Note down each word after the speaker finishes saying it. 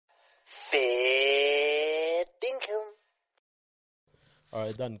Fair dinkum. All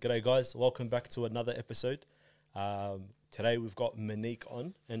right, done. G'day, guys. Welcome back to another episode. Today we've got Monique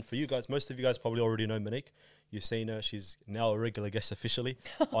on, and for you guys, most of you guys probably already know Monique. You've seen her; she's now a regular guest officially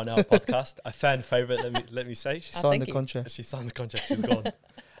on our podcast. A fan favorite, let me say. She Signed the contract. She signed the contract. She's gone.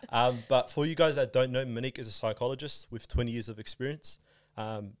 But for you guys that don't know, Monique is a psychologist with 20 years of experience,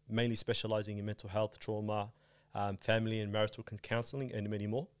 mainly specializing in mental health, trauma, family and marital counseling, and many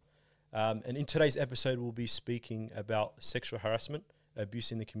more. And in today's episode, we'll be speaking about sexual harassment,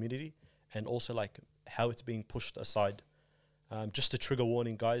 abuse in the community, and also like how it's being pushed aside. Just a trigger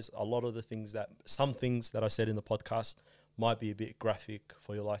warning, guys, some things that I said in the podcast might be a bit graphic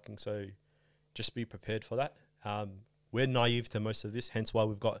for your liking, so just be prepared for that. We're naive to most of this, hence why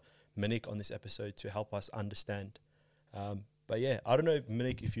we've got Monique on this episode to help us understand. But yeah, I don't know,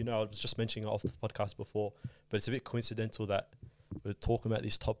 Monique, if you know, I was just mentioning it off the podcast before, but it's a bit coincidental that we're talking about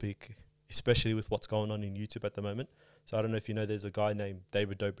this topic, especially with what's going on in YouTube at the moment. So I don't know if you know, there's a guy named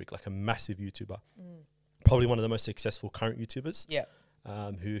David Dobrik, like a massive YouTuber, probably one of the most successful current YouTubers,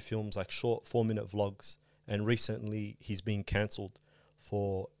 who films like short 4-minute vlogs. And recently he's been cancelled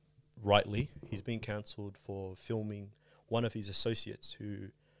he's been cancelled for filming one of his associates who,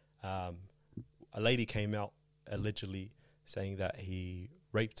 a lady came out allegedly saying that he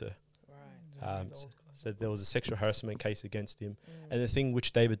raped her. So there was a sexual harassment case against him. And the thing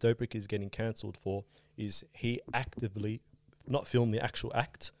which David Dobrik is getting cancelled for is he actively, not filmed the actual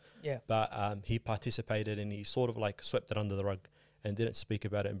act, but he participated and he sort of like swept it under the rug and didn't speak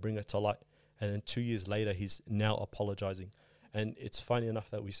about it and bring it to light. And then 2 years later, he's now apologizing. And it's funny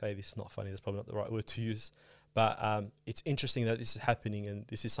enough that we say this, not funny, that's probably not the right word to use, but it's interesting that this is happening and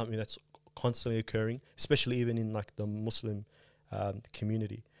this is something that's constantly occurring, especially even in like the Muslim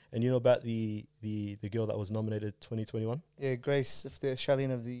community. And you know about the girl that was nominated 2021? Yeah, Grace, of the Shaleen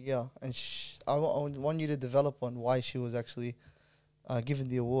of the Year. And I want you to develop on why she was actually given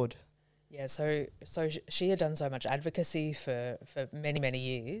the award. Yeah, so she had done so much advocacy for many, many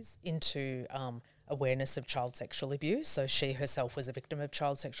years into awareness of child sexual abuse. So she herself was a victim of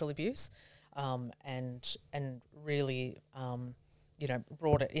child sexual abuse, and really,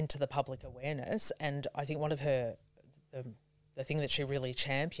 brought it into the public awareness. And I think one of her the thing that she really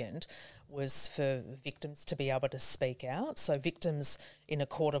championed was for victims to be able to speak out. So victims in a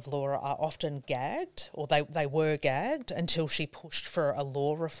court of law are often gagged, or they were gagged until she pushed for a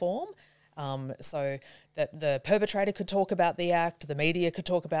law reform. So that the perpetrator could talk about the act, the media could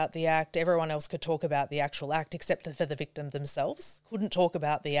talk about the act, everyone else could talk about the actual act except for the victim themselves. Couldn't talk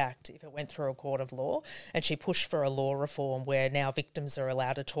about the act if it went through a court of law. And she pushed for a law reform where now victims are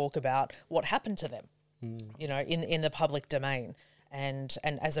allowed to talk about what happened to them, in the public domain. And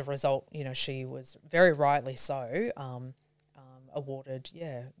as a result, she was very rightly so awarded,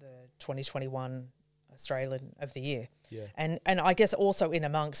 the 2021 Australian of the Year. Yeah. And I guess also in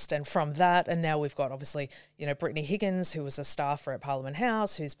amongst and from that, and now we've got obviously, Brittany Higgins, who was a staffer at Parliament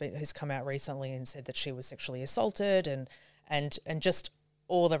House, who's come out recently and said that she was sexually assaulted and just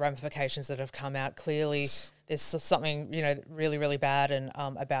all the ramifications that have come out. Clearly there's something, really, really bad and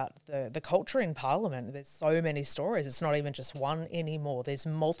about the culture in Parliament. There's so many stories. It's not even just one anymore. There's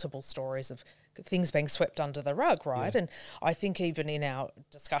multiple stories of things being swept under the rug, right? Yeah. And I think even in our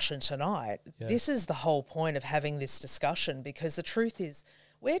discussion tonight, this is the whole point of having this discussion, because the truth is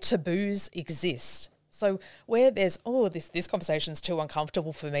where taboos exist, so where there's, this conversation's too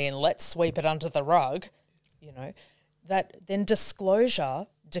uncomfortable for me and let's sweep it under the rug, that then disclosure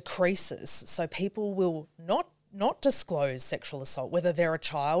decreases. So people will not disclose sexual assault, whether they're a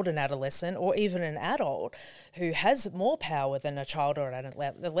child, an adolescent, or even an adult who has more power than a child or an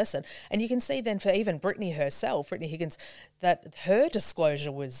adolescent. And you can see then for even Brittany herself, Brittany Higgins, that her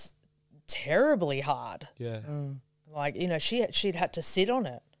disclosure was terribly hard. Yeah. Like, she'd had to sit on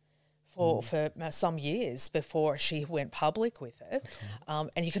it for some years before she went public with it.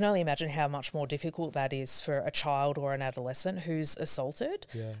 And you can only imagine how much more difficult that is for a child or an adolescent who's assaulted,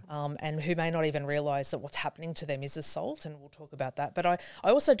 and who may not even realise that what's happening to them is assault, and we'll talk about that. But I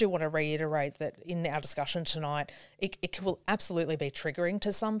also do want to reiterate that in our discussion tonight, it will absolutely be triggering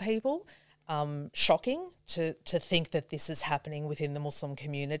to some people, shocking to think that this is happening within the Muslim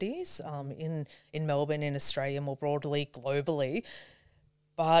communities in Melbourne, in Australia, more broadly, globally.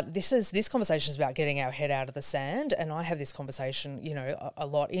 But this conversation is about getting our head out of the sand, and I have this conversation, a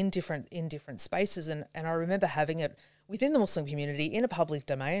lot in different spaces, and I remember having it within the Muslim community in a public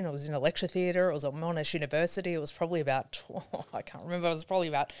domain. It was in a lecture theatre. It was at Monash University. It was probably about, I can't remember, it was probably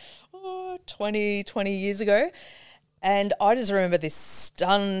about 20 years ago. And I just remember this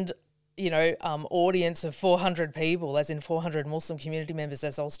stunned, audience of 400 people, as in 400 Muslim community members,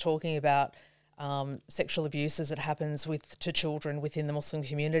 as I was talking about sexual abuses that happens to children within the Muslim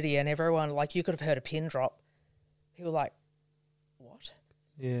community, and everyone, like, you could have heard a pin drop. People were like, what?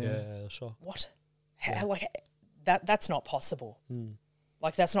 Yeah, sure. What? How, like, that's not possible.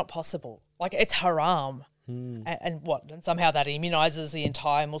 Like, that's not possible. Like, it's haram. And what? And somehow that immunises the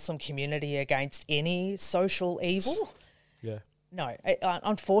entire Muslim community against any social evil? Yeah. No.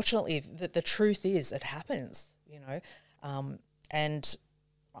 Unfortunately, the truth is it happens, and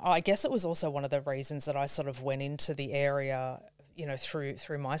I guess it was also one of the reasons that I sort of went into the area,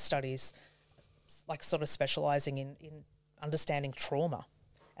 through my studies, like sort of specialising in understanding trauma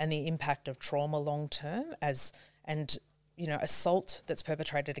and the impact of trauma long term assault that's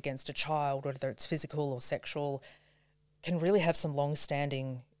perpetrated against a child, whether it's physical or sexual, can really have some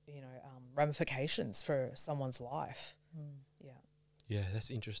long-standing, ramifications for someone's life. Yeah. Yeah,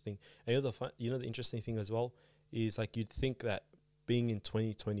 that's interesting. And the interesting thing as well is, like, you'd think that being in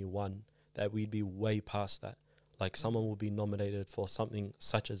 2021 that we'd be way past that. Like, someone will be nominated for something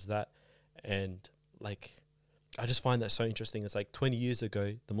such as that, and like, I just find that so interesting. It's like 20 years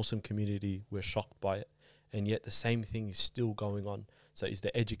ago, the Muslim community were shocked by it, and yet the same thing is still going on. So is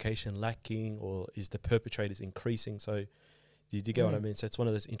the education lacking, or is the perpetrators increasing? So do you get what I mean? So it's one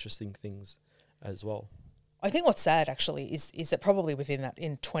of those interesting things as well. I think what's sad actually is that probably within that,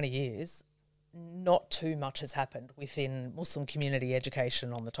 in 20 years, not too much has happened within Muslim community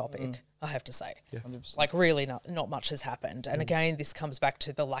education on the topic, I have to say. Yeah. 100%. Like, really not much has happened. And again, this comes back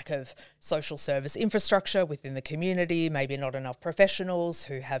to the lack of social service infrastructure within the community, maybe not enough professionals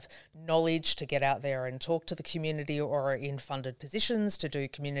who have knowledge to get out there and talk to the community or are in funded positions to do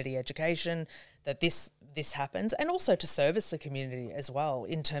community education, that this happens, and also to service the community as well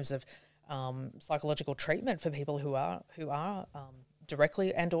in terms of psychological treatment for people who are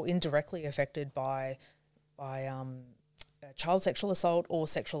directly and or indirectly affected by child sexual assault or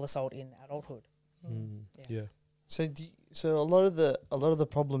sexual assault in adulthood. Yeah. So a lot of the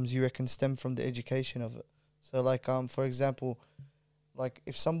problems, you reckon, stem from the education of it. So like for example, like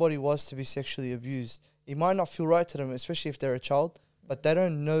if somebody was to be sexually abused, it might not feel right to them, especially if they're a child, but they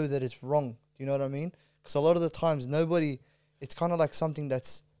don't know that it's wrong. Do you know what I mean? Because a lot of the times it's kind of like something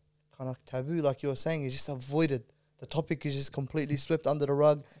that's kind of taboo, like you were saying, is just avoided. The topic is just completely swept under the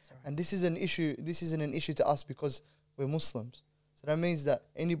rug. That's right. And this is an issue. This isn't an issue to us because we're Muslims. So that means that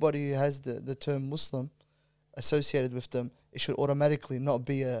anybody who has the term Muslim associated with them, it should automatically not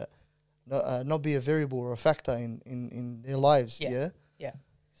be a variable or a factor in their lives. Yeah.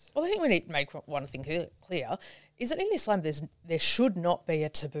 Well, I think we need to make one thing clear, is that in Islam there should not be a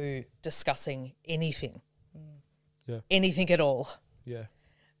taboo discussing anything. Yeah. Anything at all. Yeah.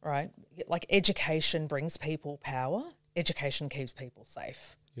 Right? Like, education brings people power. Education keeps people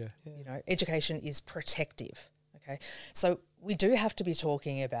safe. Yeah. Education is protective. Okay. So we do have to be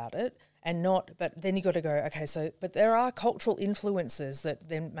talking about it but then you got to go, okay, but there are cultural influences that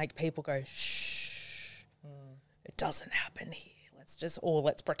then make people go, shh, it doesn't happen here.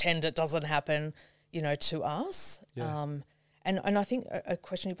 Let's pretend it doesn't happen, to us. Yeah. And I think a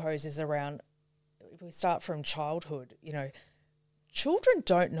question you pose is around, if we start from childhood, children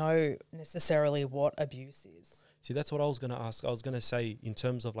don't know necessarily what abuse is. See, that's what I was going to ask. I was going to say, in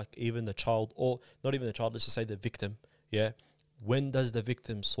terms of, like, even the child, or not even the child, let's just say the victim, yeah? When does the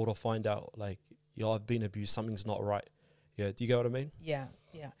victim sort of find out, like, I've been abused, something's not right? Yeah, do you get what I mean? Yeah.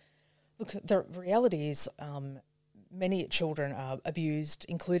 Look, the reality is many children are abused,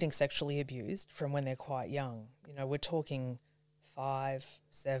 including sexually abused, from when they're quite young. We're talking 5,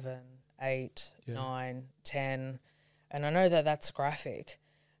 7, 8, 9, 10, and I know that that's graphic,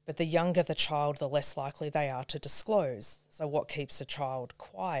 but the younger the child, the less likely they are to disclose. So what keeps a child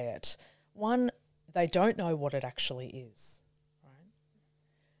quiet? One, they don't know what it actually is, right?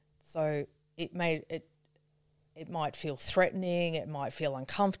 So it might feel threatening, it might feel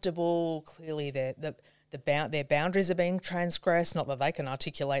uncomfortable. Clearly their boundaries are being transgressed, not that they can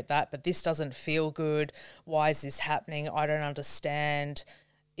articulate that, but this doesn't feel good. Why is this happening? I don't understand.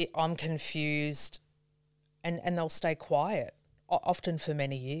 I'm confused. And they'll stay quiet, often for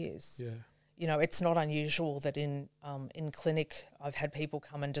many years. Yeah. It's not unusual that in clinic I've had people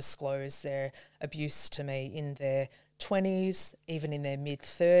come and disclose their abuse to me in their 20s, even in their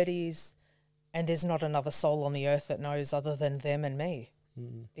mid-30s, and there's not another soul on the earth that knows other than them and me,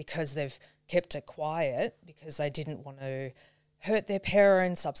 because they've kept it quiet because they didn't want to hurt their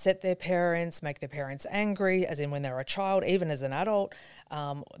parents, upset their parents, make their parents angry, as in when they were a child, even as an adult.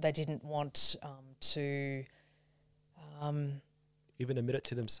 They didn't want to... even admit it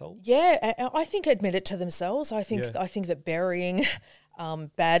to themselves? Yeah, I think admit it to themselves. I think that burying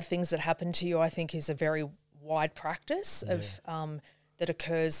bad things that happen to you, I think, is a very wide practice of that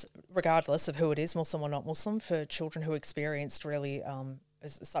occurs regardless of who it is, Muslim or not Muslim, for children who experienced really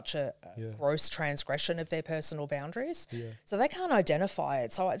such a gross transgression of their personal boundaries. Yeah. So they can't identify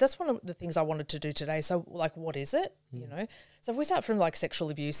it. So that's one of the things I wanted to do today. So, like, what is it? You know, so if we start from like sexual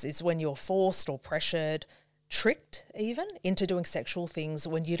abuse, is when you're forced or pressured, tricked even into doing sexual things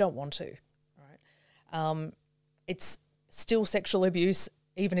when you don't want to. Right? It's still sexual abuse,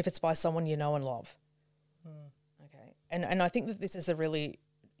 even if it's by someone you know and love. Okay, and I think that this is a really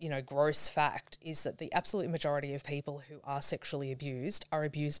gross fact, is that the absolute majority of people who are sexually abused are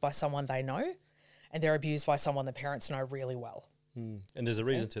abused by someone they know, and they're abused by someone the parents know really well. And there's a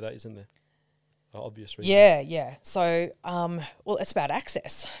reason to that, isn't there? Obvious reason. Yeah. So, well, it's about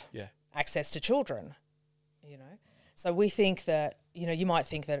access. Yeah. Access to children, So we think that, you might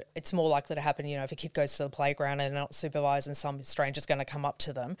think that it's more likely to happen, if a kid goes to the playground and they're not supervised and some stranger's going to come up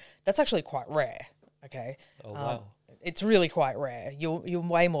to them. That's actually quite rare, okay? Oh, wow. It's really quite rare. You're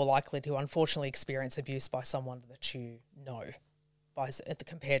way more likely to unfortunately experience abuse by someone that you know,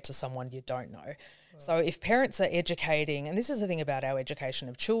 compared to someone you don't know. Right. So if parents are educating, and this is the thing about our education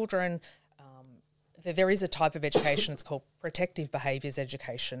of children, there is a type of education, it's called protective behaviours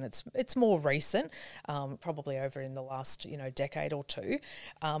education. It's more recent, probably over in the last decade or two.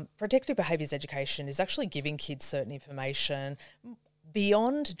 Protective behaviours education is actually giving kids certain information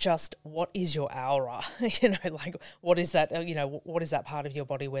beyond just what is your aura, like what is that, what is that part of your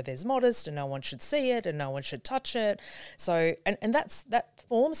body where there's modest and no one should see it and no one should touch it. So, and that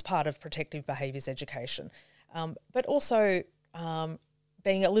forms part of protective behaviours education, but also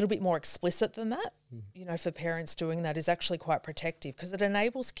being a little bit more explicit than that, for parents doing that is actually quite protective, because it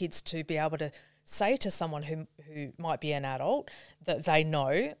enables kids to be able to say to someone who might be an adult that they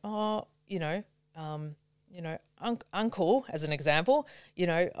know, uncle, as an example,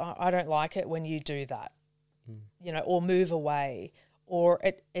 I don't like it when you do that, or move away, or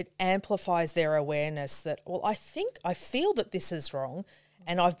it amplifies their awareness that, well, I feel that this is wrong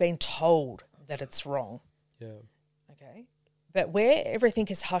and I've been told that it's wrong. Yeah. Okay. But where everything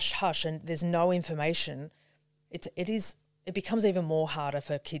is hush-hush and there's no information, it becomes even more harder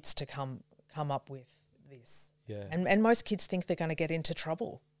for kids to come up with this. Yeah. And most kids think they're going to get into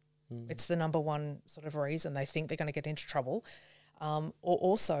trouble. It's the number one sort of reason they think they're going to get into trouble. Or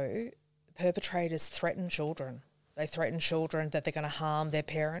also, perpetrators threaten children. They threaten children that they're going to harm their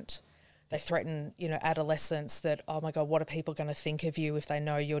parent. They threaten, adolescents that, oh my God, what are people going to think of you if they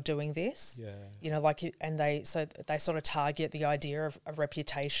know you're doing this? Yeah. They sort of target the idea of a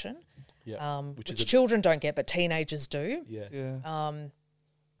reputation, which children don't get, but teenagers do. Yeah.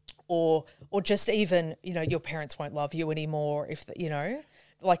 Or just even, your parents won't love you anymore if,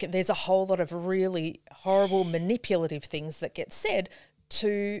 like there's a whole lot of really horrible manipulative things that get said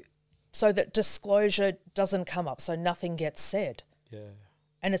so that disclosure doesn't come up, so nothing gets said. Yeah.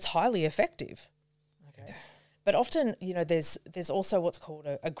 And it's highly effective. Okay. But often, there's also what's called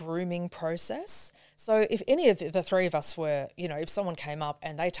a grooming process. So if any of the three of us were, if someone came up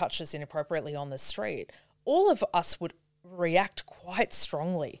and they touched us inappropriately on the street, all of us would react quite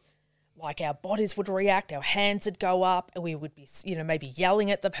strongly. Like our bodies would react, our hands would go up, and we would be, maybe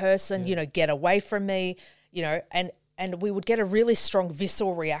yelling at the person, get away from me, and we would get a really strong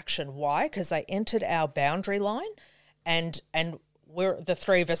visceral reaction. Why? Because they entered our boundary line, and the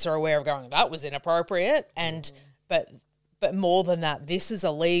three of us are aware of going, that was inappropriate, and but more than that, this is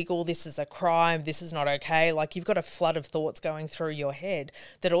illegal, this is a crime, this is not okay. Like you've got a flood of thoughts going through your head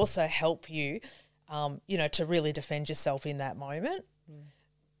that also help you, to really defend yourself in that moment.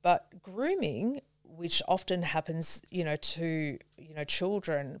 But grooming, which often happens, to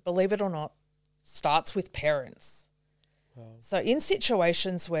children, believe it or not, starts with parents. Wow. So in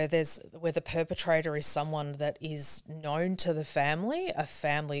situations where the perpetrator is someone that is known to the family, a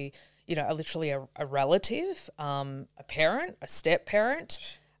family, literally a relative, a parent, a step parent,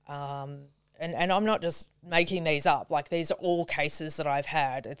 and I'm not just making these up. Like these are all cases that I've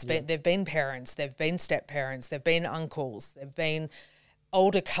had. They've been parents, they've been step parents, they've been uncles, they've been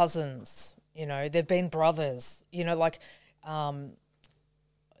older cousins, they've been brothers,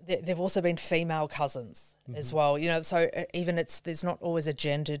 they've also been female cousins as well, so even there's not always a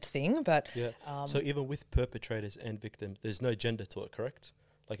gendered thing, but... Yeah. So even with perpetrators and victims, there's no gender to it, correct?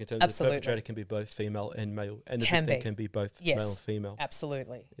 Like in terms Absolutely. of the perpetrator can be both female and male, and the victim can be both male and female.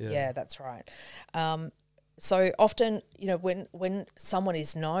 Absolutely. Yeah, that's right. So often, when someone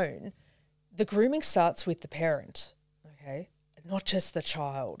is known, the grooming starts with the parent, okay? Not just the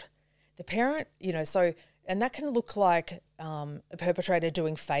child. The parent, and that can look like a perpetrator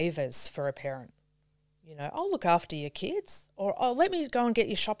doing favours for a parent. You know, I'll look after your kids, or oh, let me go and get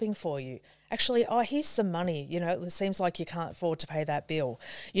your shopping for you. Actually, oh, here's some money. You know, it seems like you can't afford to pay that bill.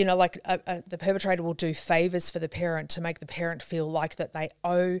 You know, like the perpetrator will do favors for the parent to make the parent feel like that they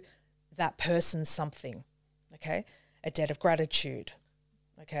owe that person something. Okay, a debt of gratitude.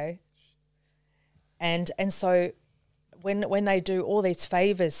 Okay, and so when they do all these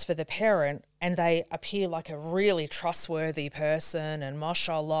favors for the parent and they appear like a really trustworthy person and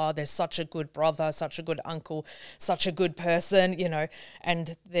mashallah, they're such a good brother, such a good uncle, such a good person, you know,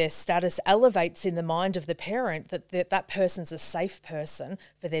 and their status elevates in the mind of the parent that person's a safe person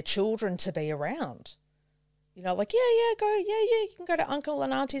for their children to be around. You know, like, you can go to uncle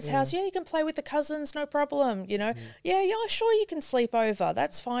and auntie's house. Yeah, you can play with the cousins, no problem. You know, yeah, sure, you can sleep over.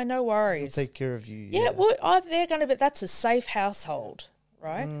 That's fine, no worries. We'll take care of you. Yeah, well, they're going to be, that's a safe household,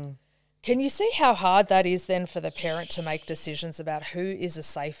 right? Can you see how hard that is then for the parent to make decisions about who is a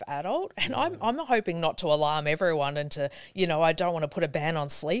safe adult? And I'm hoping not to alarm everyone and to, you know, I don't want to put a ban on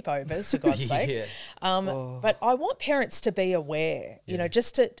sleepovers, for God's sake. But I want parents to be aware, you know,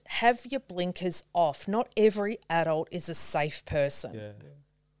 just to have your blinkers off. Not every adult is a safe person. Yeah.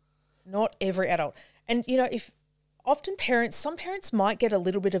 Not every adult. And, you know, some parents might get a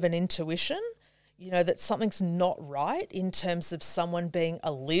little bit of an intuition, you know, that something's not right in terms of someone being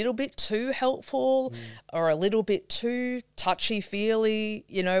a little bit too helpful or a little bit too touchy-feely,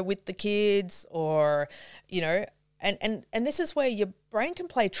 you know, with the kids, or, you know, and this is where your brain can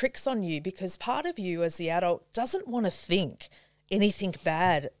play tricks on you, because part of you as the adult doesn't want to think anything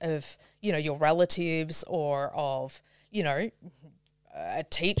bad of, you know, your relatives or of, you know, a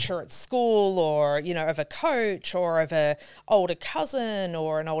teacher at school, or, you know, of a coach, or of a older cousin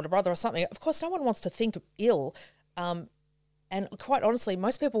or an older brother or something. Of course, no one wants to think ill. And quite honestly,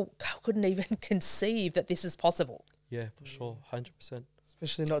 most people couldn't even conceive that this is possible. Yeah, for sure. 100%.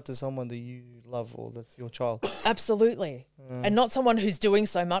 Especially not to someone that you love or that's your child. Absolutely. And not someone who's doing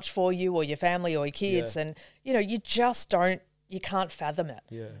so much for you or your family or your kids. Yeah. And, you know, you can't fathom it.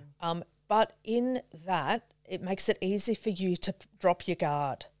 Yeah. But in that, it makes it easy for you to drop your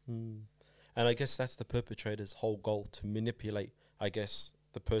guard. And I guess that's the perpetrator's whole goal, to manipulate, I guess,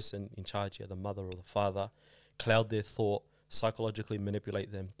 the person in charge, the mother or the father, cloud their thought, psychologically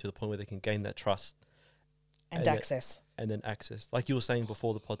manipulate them to the point where they can gain that trust. And access. And then access. Like you were saying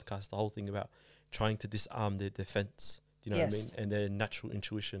before the podcast, the whole thing about trying to disarm their defense, do you know what I mean? And their natural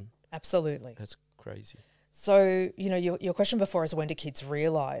intuition. Absolutely. That's crazy. So, you know, your question before is, when do kids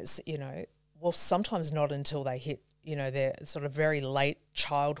realise, you know, well, sometimes not until they hit, you know, their sort of very late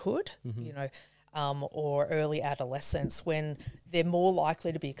childhood, you know, or early adolescence, when they're more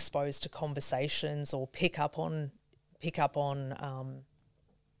likely to be exposed to conversations or pick up on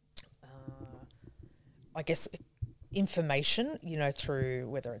I guess, information, you know, through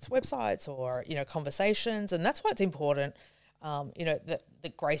whether it's websites or, you know, conversations. And that's why it's important, you know, that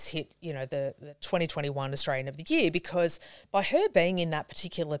Grace hit, you know, the 2021 Australian of the Year, because by her being in that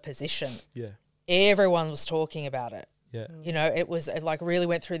particular position, everyone was talking about it. Yeah. You know, it like really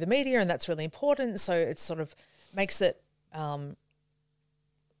went through the media, and that's really important. So it sort of makes it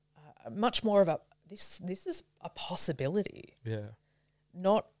much more of a, this is a possibility. Yeah.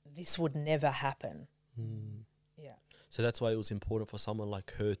 Not this would never happen. Yeah. So that's why it was important for someone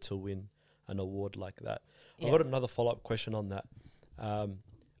like her to win an award like that. I've got another follow-up question on that.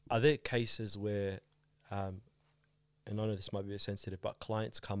 Are there cases where, and I know this might be a bit sensitive, but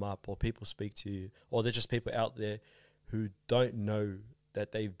clients come up or people speak to you, or there's just people out there who don't know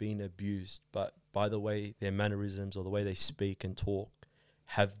that they've been abused, but by the way their mannerisms or the way they speak and talk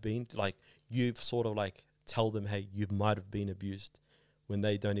have been, like, you've sort of like tell them, hey, you might have been abused, when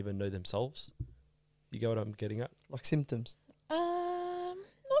they don't even know themselves? You get what I'm getting at? Like symptoms?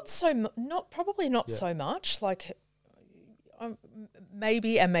 Probably not so much. Like,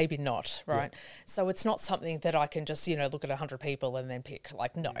 maybe and maybe not, right? So it's not something that I can just, you know, look at 100 people and then pick.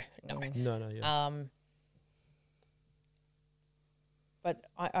 Like, no. But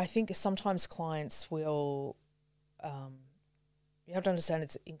I think sometimes clients will, you have to understand,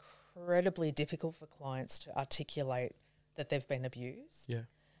 it's incredibly difficult for clients to articulate that they've been abused. Yeah.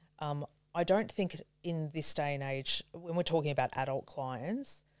 I don't think in this day and age, when we're talking about adult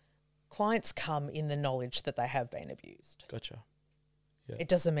clients come in the knowledge that they have been abused. Gotcha. Yeah. It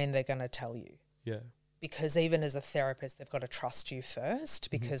doesn't mean they're going to tell you. Yeah. Because even as a therapist, they've got to trust you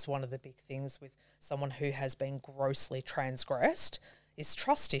first, because one of the big things with someone who has been grossly transgressed is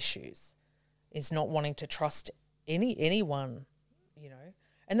trust issues, is not wanting to trust anyone, you know.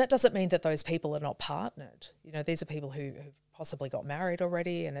 And that doesn't mean that those people are not partnered. You know, these are people who've possibly got married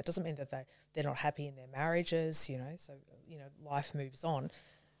already, and it doesn't mean that they're not happy in their marriages, you know. So, you know, life moves on.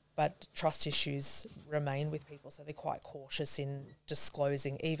 But trust issues remain with people, so they're quite cautious in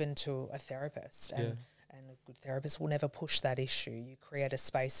disclosing even to a therapist. And a good therapist will never push that issue. You create a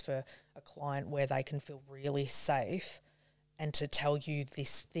space for a client where they can feel really safe and to tell you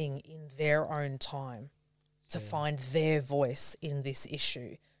this thing in their own time, to find their voice in this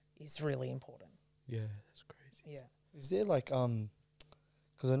issue is really important. Yeah, that's crazy. Yeah. Is there like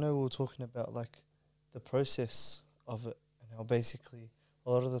because I know we were talking about like the process of it and how basically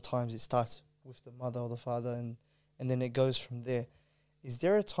a lot of the times it starts with the mother or the father and then it goes from there. Is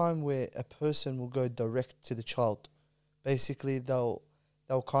there a time where a person will go direct to the child? Basically, they'll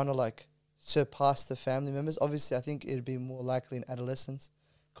kind of like surpass the family members. Obviously, I think it'd be more likely in adolescence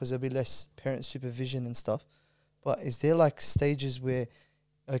because there'll be less parent supervision and stuff. But is there like stages where,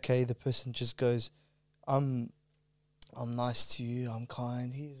 okay, the person just goes, I'm nice to you, I'm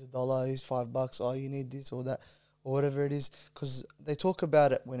kind, here's $1, here's $5, oh, you need this or that, or whatever it is. Because they talk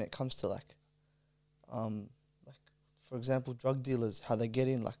about it when it comes to like, for example, drug dealers, how they get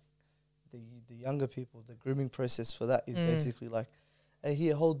in, like the younger people, the grooming process for that is basically like, hey,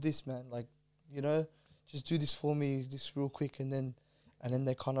 here, hold this, man, like, you know, just do this for me, this real quick, and then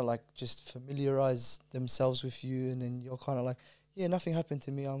they kind of like just familiarize themselves with you, and then you're kind of like, yeah, nothing happened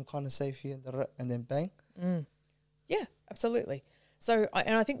to me, I'm kind of safe here, and then bang. Yeah, absolutely. So,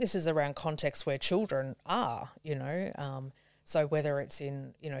 I think this is around contexts where children are, you know, so whether it's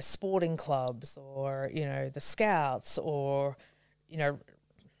in, you know, sporting clubs or, you know, the Scouts or, you know,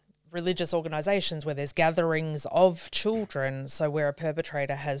 religious organisations where there's gatherings of children, so where a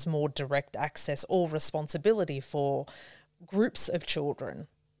perpetrator has more direct access or responsibility for groups of children.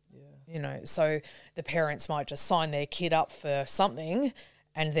 You know, so the parents might just sign their kid up for something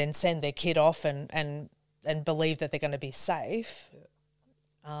and then send their kid off and believe that they're going to be safe.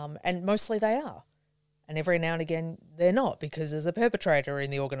 And mostly they are. And every now and again, they're not because there's a perpetrator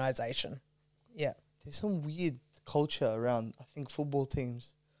in the organisation. Yeah. There's some weird culture around, I think, football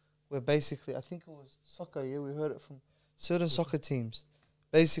teams where basically, I think it was soccer, yeah, we heard it from certain soccer teams.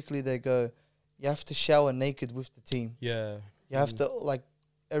 Basically, they go, you have to shower naked with the team. Yeah. You have to, like,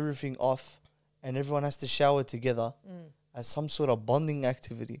 everything off, and everyone has to shower together as some sort of bonding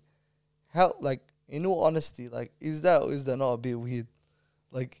activity. How, like, in all honesty, like, is that or is that not a bit weird?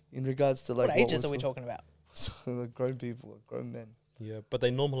 Like, in regards to, like, what ages are we talking about? Like grown people, grown men. Yeah, but they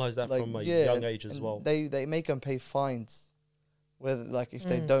normalize that Like, from a yeah, young age as and well. They make them pay fines, whether, like, if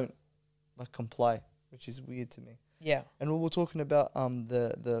they don't, like, comply, which is weird to me. Yeah. And we were talking about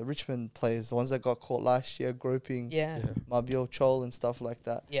the Richmond players, the ones that got caught last year, groping Mabior Chol and stuff like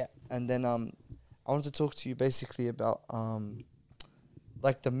that. Yeah. And then I wanted to talk to you basically about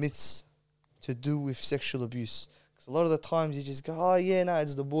like the myths to do with sexual abuse. Because a lot of the times you just go, oh yeah, no,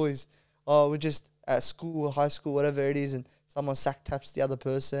 it's the boys. Oh, we're just at school or high school, whatever it is, and someone sack taps the other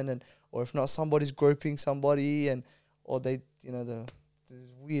person, and or if not, somebody's groping somebody, and or they, you know, the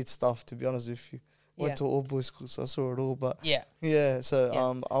weird stuff. To be honest with you. Went to all boys school, so I saw it all. But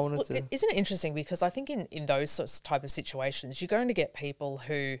so I wanted to. Isn't it interesting because I think in those sorts of type of situations, you're going to get people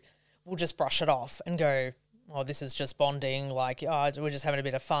who will just brush it off and go, "Oh, this is just bonding. Like, oh, we're just having a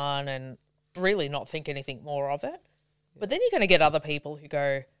bit of fun," and really not think anything more of it. But then you're going to get other people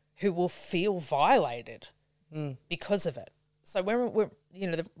who will feel violated because of it. So when we're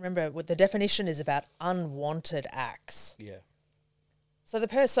remember what the definition is about unwanted acts. Yeah.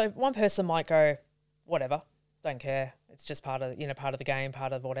 So one person might go, whatever, don't care. It's just part of the game,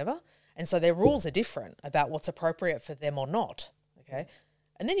 part of whatever. And so their rules are different about what's appropriate for them or not. Okay.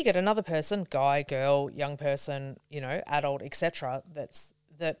 And then you get another person, guy, girl, young person, adult, etc.,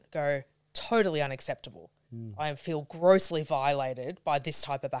 that go totally unacceptable. I feel grossly violated by this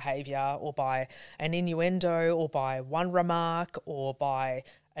type of behaviour, or by an innuendo, or by one remark, or by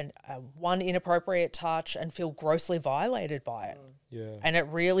one inappropriate touch, and feel grossly violated by it. Yeah. And it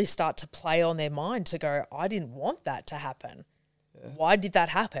really start to play on their mind to go, I didn't want that to happen. Yeah. Why did that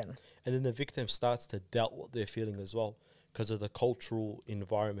happen? And then the victim starts to doubt what they're feeling as well because of the cultural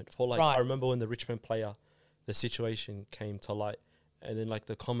environment. I remember when the Richmond player, the situation came to light, and then like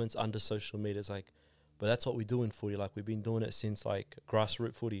the comments under social media is like, but that's what we do in footy. Like, we've been doing it since like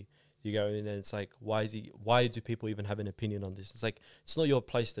grassroots footy. You go in and it's like, why do people even have an opinion on this? It's like, it's not your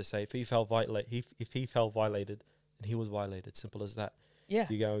place to say. If he felt violated, then he was violated. Simple as that. Yeah.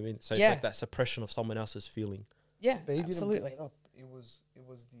 Do you go in? So it's like that suppression of someone else's feeling. Yeah, but he absolutely. Didn't bring it up.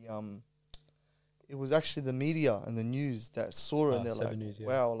 It was actually the media and the news that saw it, and they're like, News,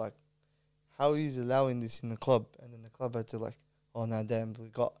 wow, like, how is he allowing this in the club? And then the club had to like, oh no, damn, we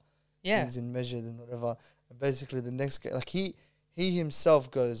got things in measured and whatever. And basically the next guy, like he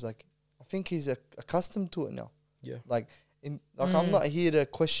himself goes like, I think he's accustomed to it now. Yeah. Like, I'm not here to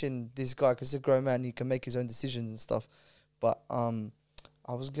question this guy because he's a grown man. He can make his own decisions and stuff. But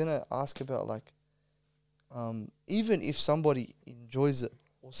I was gonna ask about like, even if somebody enjoys it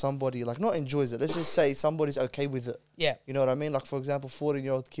or somebody like not enjoys it, let's just say somebody's okay with it. Yeah. You know what I mean? Like for example,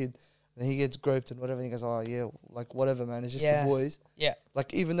 14-year-old kid, and he gets groped and whatever, and he goes, oh yeah, like whatever, man. It's just the boys. Yeah.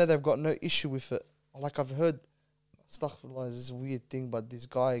 Like even though they've got no issue with it, like I've heard stuff like this weird thing, but this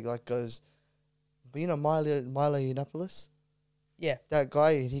guy like goes, but you know Milo Yiannopoulos? Yeah. That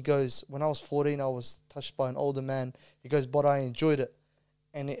guy, he goes, when I was 14, I was touched by an older man. He goes, but I enjoyed it.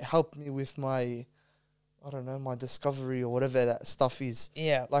 And it helped me with my, I don't know, my discovery or whatever that stuff is.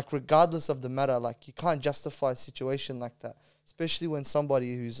 Yeah. Like, regardless of the matter, like, you can't justify a situation like that. Especially when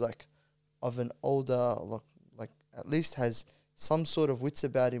somebody who's, like, of an older, like at least has some sort of wits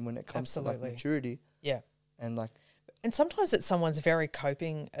about him when it comes to, like, maturity. Yeah. And, like... And sometimes it's someone's very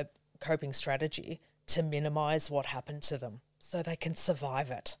coping strategy to minimise what happened to them so they can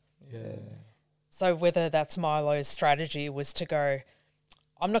survive it. Yeah. So whether that's Milo's strategy was to go,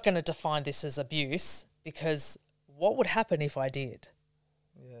 I'm not going to define this as abuse because what would happen if I did?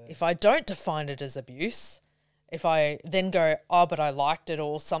 Yeah. If I don't define it as abuse, if I then go, oh, but I liked it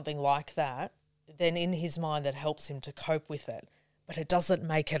or something like that, then in his mind that helps him to cope with it. But it doesn't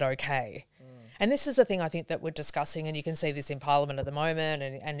make it okay. And this is the thing I think that we're discussing, and you can see this in Parliament at the moment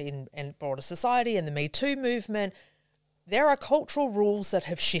and in broader society and the Me Too movement. There are cultural rules that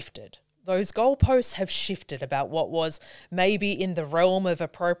have shifted. Those goalposts have shifted about what was maybe in the realm of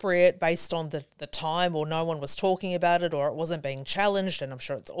appropriate based on the time, or no one was talking about it, or it wasn't being challenged, and I'm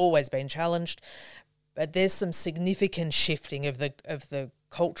sure it's always been challenged. But there's some significant shifting of the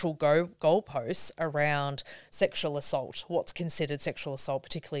cultural goalposts around sexual assault, what's considered sexual assault,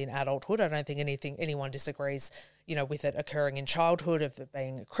 particularly in adulthood. I don't think anyone disagrees, with it occurring in childhood, of it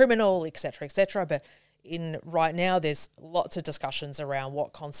being criminal, et cetera, but right now there's lots of discussions around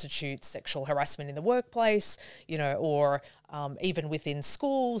what constitutes sexual harassment in the workplace, or even within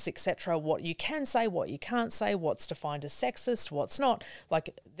schools, etc. What you can say, what you can't say, what's defined as sexist, what's not.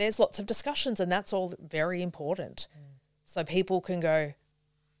 Like, there's lots of discussions, and that's all very important. So people can go,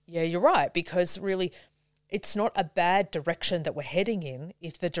 yeah, you're right, because really it's not a bad direction that we're heading in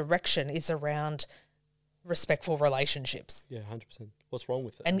if the direction is around respectful relationships. Yeah, 100%. What's wrong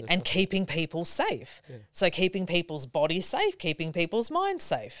with it? And keeping people safe. Yeah. So keeping people's bodies safe, keeping people's minds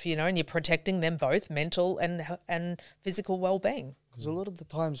safe, and you're protecting them both mental and physical well-being. Because a lot of the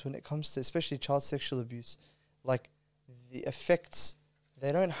times when it comes to especially child sexual abuse, like the effects,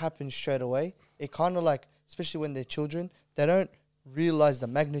 they don't happen straight away. It kind of like, especially when they're children, they don't realize the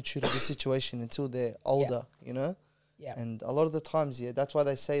magnitude of the situation until they're older, Yeah. And a lot of the times, that's why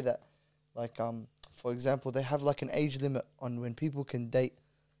they say that, like, for example, they have like an age limit on when people can date.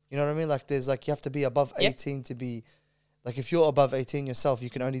 You know what I mean? Like there's like, you have to be above 18 to be, like if you're above 18 yourself, you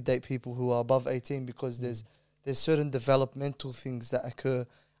can only date people who are above 18 because there's certain developmental things that occur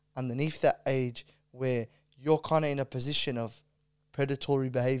underneath that age where you're kind of in a position of predatory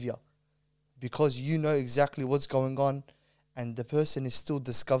behavior because you know exactly what's going on and the person is still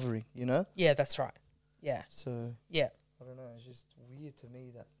discovering, Yeah, that's right. Yeah. So, yeah, I don't know. It's just weird to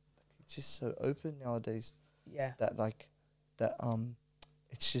me that it's just so open nowadays. Yeah.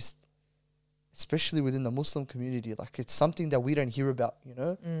 It's just, especially within the Muslim community, like it's something that we don't hear about,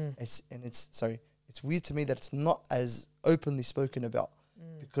 It's weird to me that it's not as openly spoken about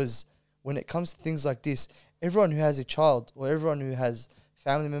because when it comes to things like this, everyone who has a child or everyone who has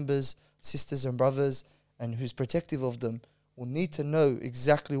family members, sisters and brothers, and who's protective of them will need to know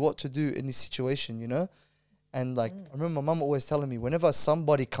exactly what to do in this situation, And like, I remember my mum always telling me, whenever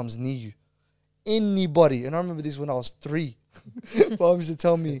somebody comes near you, anybody, and I remember this when I was 3, my mum used to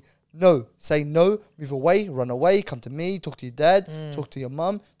tell me, no, say no, move away, run away, come to me, talk to your dad, talk to your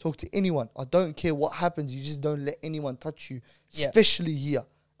mum, talk to anyone. I don't care what happens, you just don't let anyone touch you, especially here.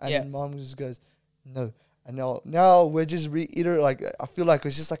 And then mum just goes, no. And now we're just like, I feel like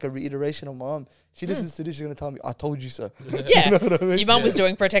it's just like a reiteration of my mum. She listens to this, she's going to tell me, I told you so. Yeah. You know what I mean? Your mum was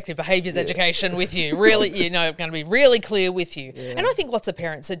doing protective behaviours education with you. Really, going to be really clear with you. Yeah. And I think lots of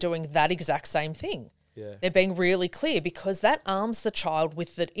parents are doing that exact same thing. Yeah. They're being really clear because that arms the child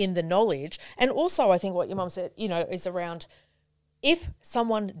in the knowledge. And also I think what your mum said, is around, if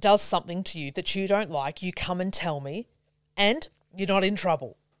someone does something to you that you don't like, you come and tell me and you're not in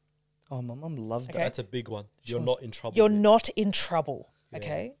trouble. Oh, my mum loved that. That's a big one. You're not in trouble. You're not in trouble,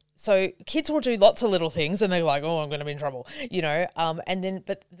 okay? So kids will do lots of little things and they're like, oh, I'm going to be in trouble,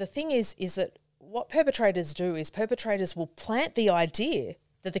 but the thing is that what perpetrators do is perpetrators will plant the idea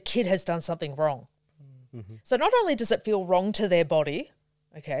that the kid has done something wrong. Mm-hmm. So not only does it feel wrong to their body,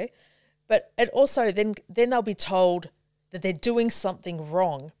 okay, but it also then they'll be told, that they're doing something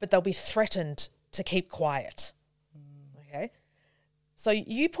wrong, but they'll be threatened to keep quiet. Okay? So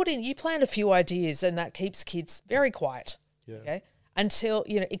you plant a few ideas and that keeps kids very quiet. Yeah. Okay? Until,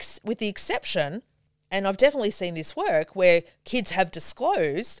 with the exception, and I've definitely seen this work where kids have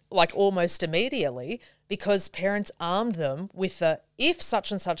disclosed like almost immediately because parents armed them with the if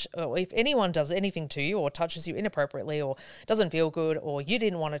such and such, or if anyone does anything to you or touches you inappropriately or doesn't feel good or you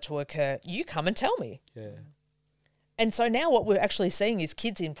didn't want it to occur, you come and tell me. Yeah. And so now what we're actually seeing is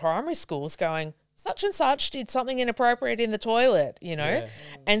kids in primary schools going, such and such did something inappropriate in the toilet, Yeah.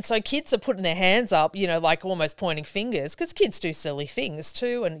 And so kids are putting their hands up, like almost pointing fingers because kids do silly things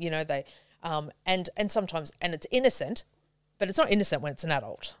too. And, they, and sometimes, and it's innocent, but it's not innocent when it's an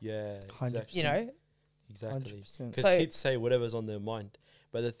adult, Yeah. 100%. Exactly. Exactly. 100%. Because So- kids say whatever's on their mind.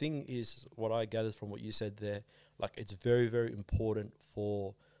 But the thing is, what I gathered from what you said there, like it's very, very important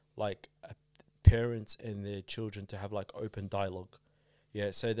for like parents and their children to have like open dialogue.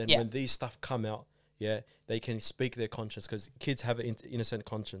 Yeah. So then when these stuff come out, they can speak their conscience because kids have an innocent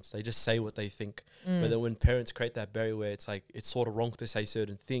conscience. They just say what they think. But then when parents create that barrier where it's like it's sort of wrong to say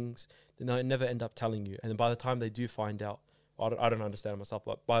certain things, then they never end up telling you. And then by the time they do find out, I don't understand myself,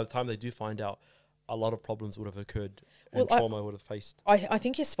 but by the time they do find out, a lot of problems would have occurred and trauma would have faced. I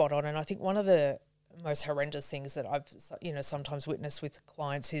think you're spot on. And I think one of the most horrendous things that I've, sometimes witnessed with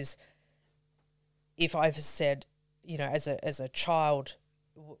clients is if I've said, as a child,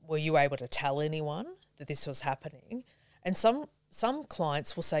 were you able to tell anyone that this was happening? And some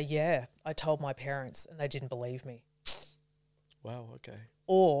clients will say, yeah, I told my parents and they didn't believe me. Wow, okay.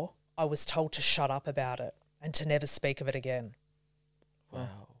 Or I was told to shut up about it and to never speak of it again. Wow.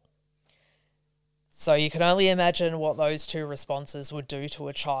 So you can only imagine what those two responses would do to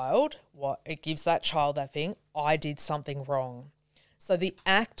a child. What it gives that child that thing, I did something wrong. So the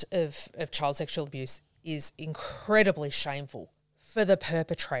act of child sexual abuse is incredibly shameful for the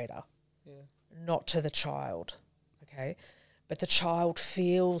perpetrator, not to the child, okay? But the child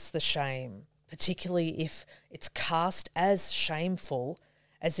feels the shame, particularly if it's cast as shameful,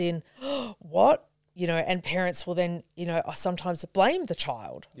 as in, what? And parents will then, sometimes blame the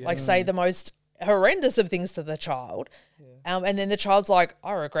child, like say the most horrendous of things to the child. And then the child's like,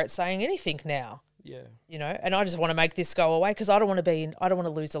 I regret saying anything now. Yeah. And I just want to make this go away because I don't want to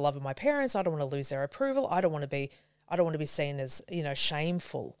lose the love of my parents. I don't want to lose their approval. I don't want to be seen as,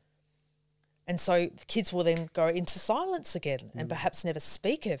 shameful. And so the kids will then go into silence again and perhaps never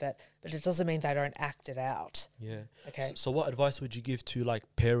speak of it, but it doesn't mean they don't act it out. Yeah. Okay. So what advice would you give to like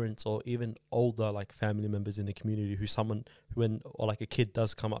parents or even older like family members in the community or like a kid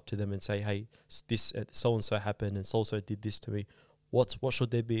does come up to them and say, hey, this so and so happened and so and so did this to me. What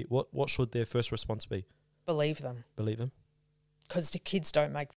should their first response be? Believe them. Believe them? Because the kids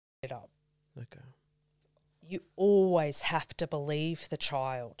don't make it up. Okay. You always have to believe the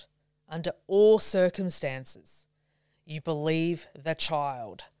child. Under all circumstances, you believe the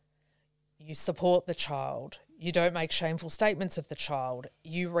child. You support the child. You don't make shameful statements of the child.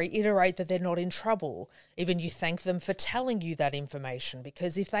 You reiterate that they're not in trouble. Even you thank them for telling you that information,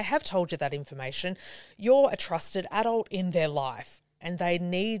 because if they have told you that information, you're a trusted adult in their life and they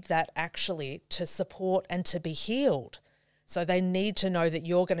need that actually to support and to be healed. So they need to know that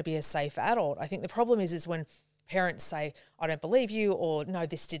you're going to be a safe adult. I think the problem is when parents say, I don't believe you, or no,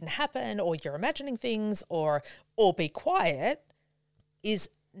 this didn't happen, or you're imagining things, or be quiet, is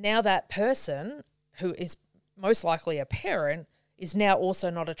now that person who is most likely a parent is now also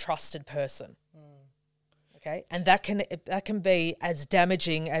not a trusted person. Okay, and that can be as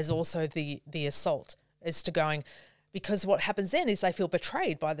damaging as also the assault as to going, because what happens then is they feel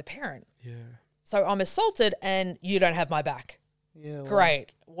betrayed by the parent. Yeah. So I'm assaulted and you don't have my back. Yeah. Great.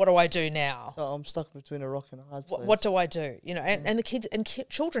 What do I do now? So I'm stuck between a rock and a hard place. What do I do? And the kids and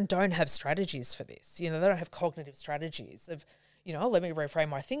children don't have strategies for this. They don't have cognitive strategies of, let me reframe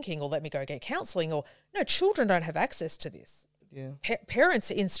my thinking or let me go get counselling or no, children don't have access to this. Yeah. Parents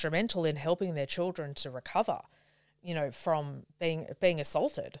are instrumental in helping their children to recover, from being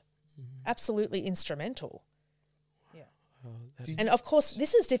assaulted. Mm-hmm. Absolutely instrumental. Yeah. And of course,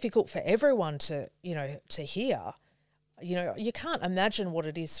 this is difficult for everyone to hear. You can't imagine what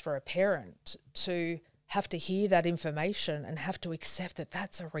it is for a parent to have to hear that information and have to accept that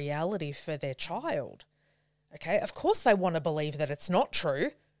that's a reality for their child. Okay, of course they want to believe that it's not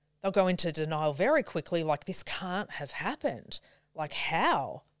true. They'll go into denial very quickly, like this can't have happened. Like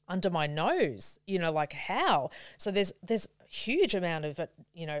how? Under my nose, like how? So there's a huge amount of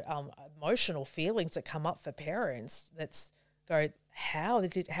emotional feelings that come up for parents that's go, how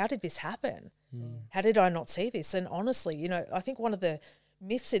did this happen? How did I not see this? And honestly, I think one of the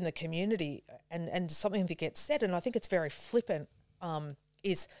myths in the community and something that gets said, and I think it's very flippant,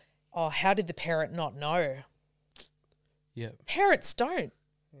 is, oh, how did the parent not know? Yeah. Parents don't,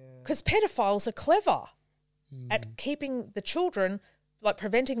 because pedophiles are clever at keeping the children, like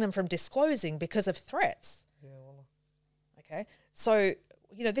preventing them from disclosing because of threats. Yeah, well, Okay. So,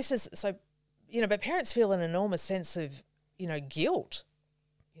 but parents feel an enormous sense of, guilt,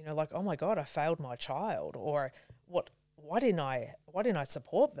 like, oh my God, I failed my child, or why didn't I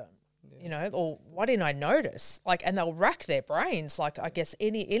support them? Or why didn't I notice? Like, and they'll rack their brains. Like, I guess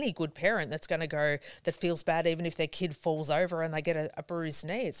any good parent that's going to go, that feels bad even if their kid falls over and they get a bruised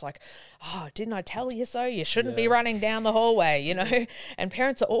knee. It's like, oh, didn't I tell you so? You shouldn't be running down the hallway, And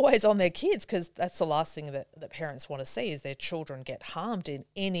parents are always on their kids, because that's the last thing that parents want to see, is their children get harmed in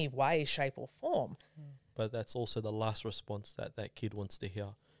any way, shape or form. But that's also the last response that kid wants to hear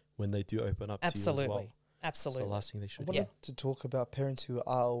when they do open up Absolutely. to you as well. Absolutely. It's the last thing they should I do. wanted to talk about parents who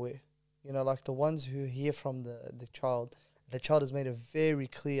are aware. Like the ones who hear from the child. The child has made it very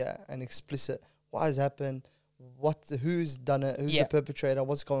clear and explicit what has happened, who's done it, who's the perpetrator,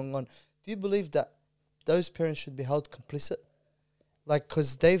 what's going on. Do you believe that those parents should be held complicit? Like,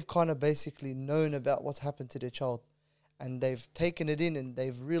 because they've kind of basically known about what's happened to their child, and they've taken it in and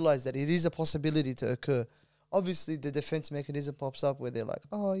they've realized that it is a possibility to occur. Obviously, the defense mechanism pops up where they're like,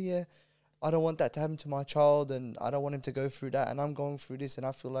 oh, yeah, I don't want that to happen to my child, and I don't want him to go through that, and I'm going through this, and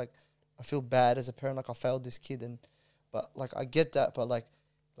I feel bad as a parent, like I failed this kid, but like I get that, but like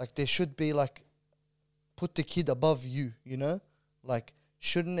there should be like, put the kid above you, like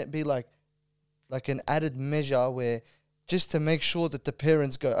shouldn't it be like an added measure where just to make sure that the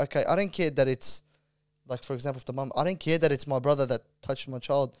parents go, okay, I don't care that it's like, for example, if the mum, I don't care that it's my brother that touched my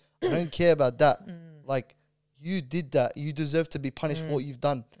child, I don't care about that, like you did that, you deserve to be punished for what you've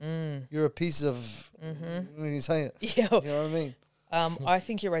done. You're a piece of when you say it, Yeah. you know what I mean? I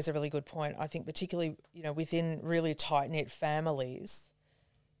think you raise a really good point. I think particularly, within really tight-knit families,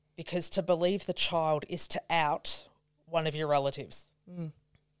 because to believe the child is to out one of your relatives.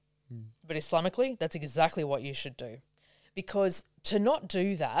 But Islamically, that's exactly what you should do. Because to not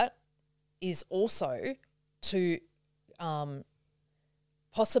do that is also to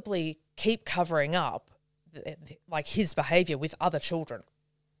possibly keep covering up like his behaviour with other children.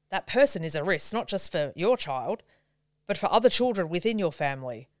 That person is a risk, not just for your child, but for other children within your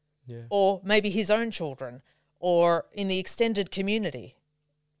family, or maybe his own children, or in the extended community.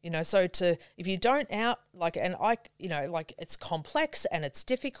 So if you don't out, it's complex and it's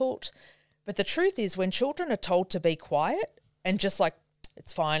difficult, but the truth is when children are told to be quiet and just like,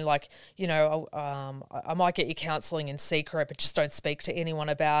 it's fine, I might get you counselling in secret, but just don't speak to anyone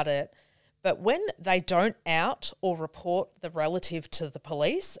about it. But when they don't out or report the relative to the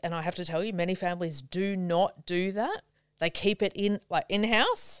police, and I have to tell you, many families do not do that. They keep it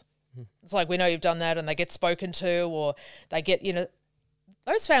in-house. It's like, we know you've done that, and they get spoken to, or they get,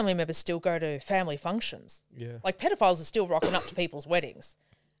 those family members still go to family functions. Yeah. Like pedophiles are still rocking up to people's weddings,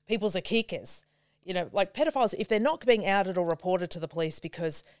 people's akikas. Like pedophiles, if they're not being outed or reported to the police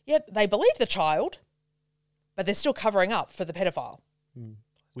because, they believe the child, but they're still covering up for the pedophile.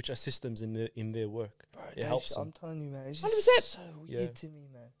 Which are systems in their work. Bro, It helps them. I'm telling you, man, it's 100%. just so weird to me,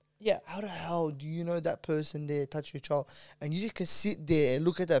 man. Yeah. How the hell do you know that person there touch your child, and you just can sit there and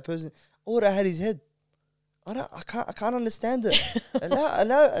look at that person? All that had his head. I can't understand it.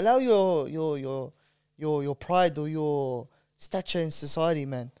 allow your pride or your stature in society,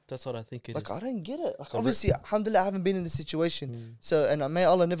 man. That's what I think it is. I don't get it. Like, obviously, alhamdulillah, I haven't been in the situation. So, and may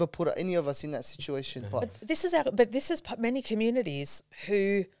Allah never put any of us in that situation. But This is many communities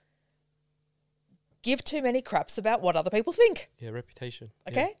who give too many craps about what other people think. Yeah, reputation.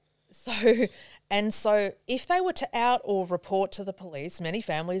 Okay? So if they were to out or report to the police, many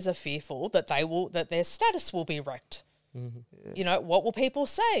families are fearful that their status will be wrecked. What will people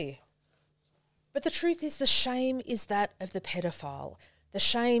say? But the truth is, the shame is that of the pedophile. The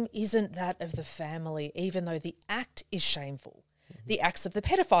shame isn't that of the family, even though the act is shameful. The acts of the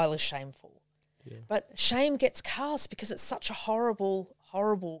pedophile is shameful. Yeah. But shame gets cast because it's such a horrible,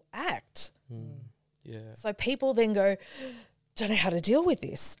 horrible act. Yeah. So people then go, don't know how to deal with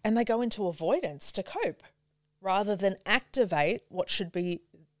this. And they go into avoidance to cope rather than activate what should be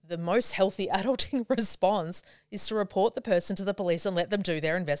the most healthy adulting response, is to report the person to the police and let them do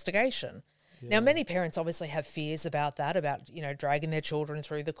their investigation. Now, many parents obviously have fears about that, about, dragging their children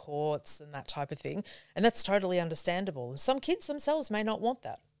through the courts and that type of thing. And that's totally understandable. Some kids themselves may not want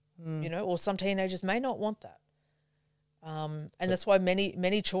that, or some teenagers may not want that. And that's why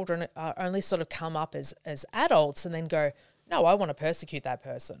many children only sort of come up as adults and then go, no, I want to persecute that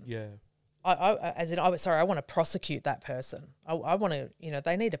person. Yeah. I want to prosecute that person. I want to,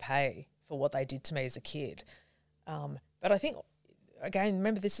 they need to pay for what they did to me as a kid. But I think, again,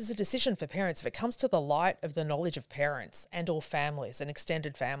 remember, this is a decision for parents. If it comes to the light of the knowledge of parents and or families and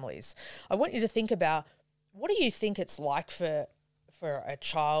extended families, I want you to think about, what do you think it's like for a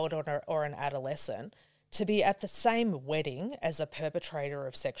child or an adolescent to be at the same wedding as a perpetrator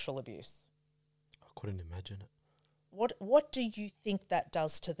of sexual abuse? I couldn't imagine it. What do you think that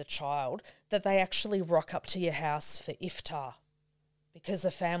does to the child, that they actually rock up to your house for iftar because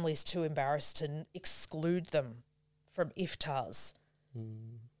the family's too embarrassed to exclude them from iftars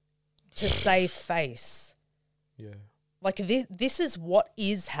to save face? Yeah. Like this is what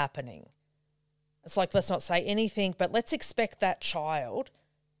is happening. It's like, let's not say anything, but let's expect that child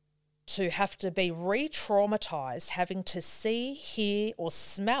to have to be re-traumatized, having to see, hear or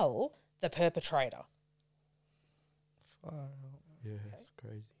smell the perpetrator. Yeah, it's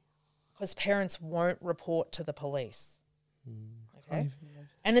crazy. Because parents won't report to the police. Okay?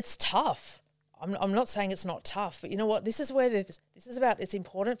 And it's tough. I'm not saying it's not tough, but you know what? This is where it's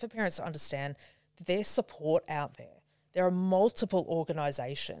important for parents to understand there's support out there. There are multiple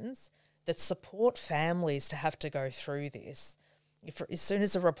organisations that support families to have to go through this. As soon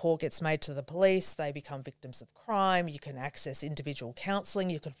as a report gets made to the police, they become victims of crime. You can access individual counselling.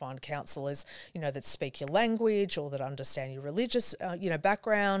 You can find counsellors, that speak your language or that understand your religious,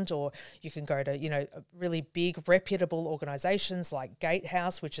 background, or you can go to, really big reputable organisations like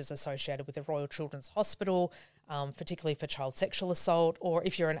Gatehouse, which is associated with the Royal Children's Hospital, particularly for child sexual assault. Or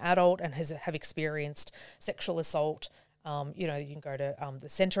if you're an adult and have experienced sexual assault, you can go to the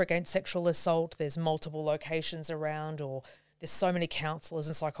Centre Against Sexual Assault. There's multiple locations around, or there's so many counsellors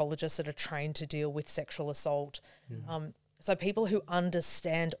and psychologists that are trained to deal with sexual assault. So people who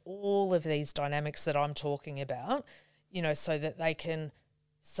understand all of these dynamics that I'm talking about, so that they can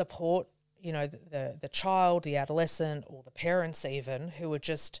support, the child, the adolescent, or the parents even, who are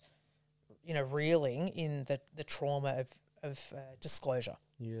just, reeling in the trauma of disclosure.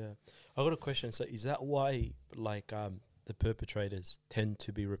 Yeah. I got a question. So is that why, the perpetrators tend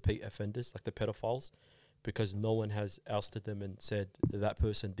to be repeat offenders, like the pedophiles? Because no one has ousted them and said that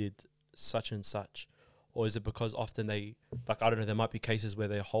person did such and such? Or is it because often they, there might be cases where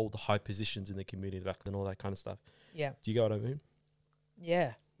they hold high positions in the community, and all that kind of stuff? Yeah. Do you get what I mean?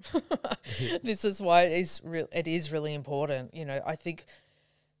 Yeah. This is why it is really important. I think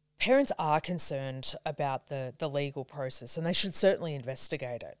parents are concerned about the legal process, and they should certainly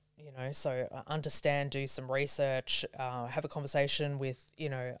investigate it. So understand, do some research, have a conversation with,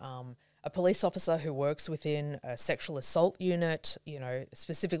 a police officer who works within a sexual assault unit,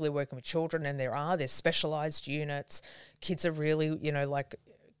 specifically working with children, and there's specialised units. Kids are really,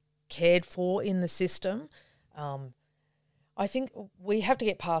 cared for in the system. I think we have to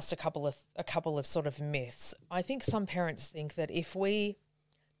get past a couple of sort of myths. I think some parents think that if we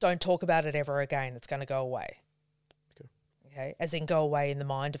don't talk about it ever again, it's going to go away. Okay, as in go away in the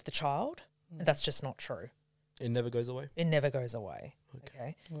mind of the child. And that's just not true. It never goes away? It never goes away.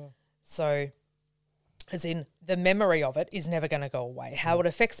 Okay. Yeah. So, as in the memory of it is never going to go away. How it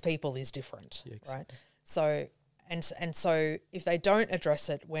affects people is different, right? So, and so if they don't address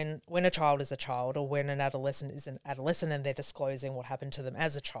it when a child is a child, or when an adolescent is an adolescent and they're disclosing what happened to them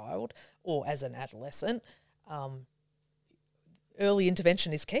as a child or as an adolescent, early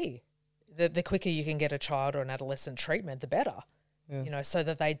intervention is key. The quicker you can get a child or an adolescent treatment, the better, so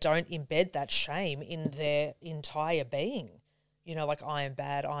that they don't embed that shame in their entire being. I am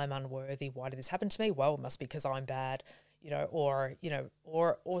bad, I'm unworthy. Why did this happen to me? Well, it must be because I'm bad, or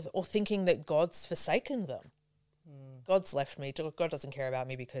thinking that God's forsaken them. God's left me. God doesn't care about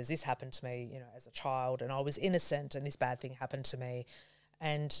me because this happened to me, as a child, and I was innocent and this bad thing happened to me.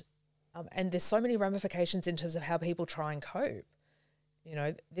 And there's so many ramifications in terms of how people try and cope.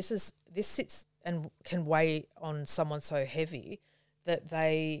 This sits and can weigh on someone so heavy that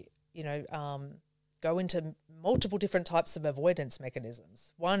they, go into multiple different types of avoidance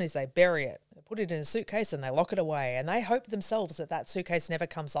mechanisms. One is they bury it, they put it in a suitcase and they lock it away, and they hope themselves that suitcase never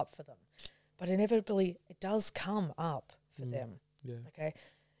comes up for them. But inevitably it does come up for them. Yeah. Okay.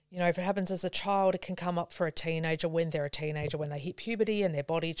 If it happens as a child, it can come up for a teenager when they're a teenager, when they hit puberty and their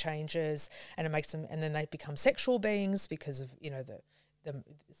body changes, and it makes them, and then they become sexual beings because of, the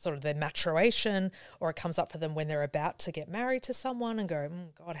sort of their maturation, or it comes up for them when they're about to get married to someone and go,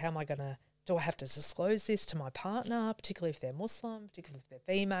 God, how am I going to, do I have to disclose this to my partner, particularly if they're Muslim, particularly if they're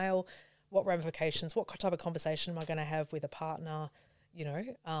female? What ramifications, what type of conversation am I going to have with a partner,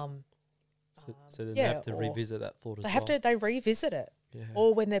 So then they have to revisit that thought as well. They revisit it. Yeah.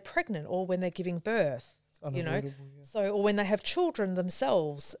 Or when they're pregnant, or when they're giving birth. you know. unavoidable, yeah. So, or when they have children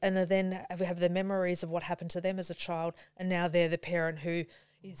themselves and are then have the memories of what happened to them as a child, and now they're the parent who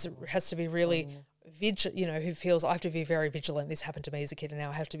has to be really who feels I have to be very vigilant. This happened to me as a kid, and now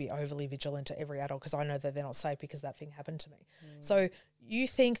I have to be overly vigilant to every adult because I know that they're not safe because that thing happened to me. So you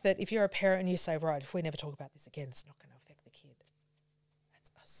think that if you're a parent and you say, right, if we never talk about this again, it's not going to affect the kid.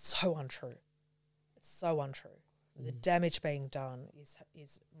 That's so untrue. It's so untrue. The damage being done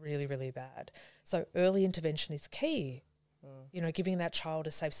is really, really bad. So early intervention is key. Giving that child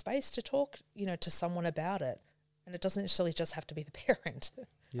a safe space to talk, to someone about it. And it doesn't necessarily just have to be the parent.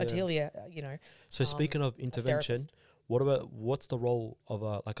 Yeah. Ideally, So speaking of intervention, what's the role of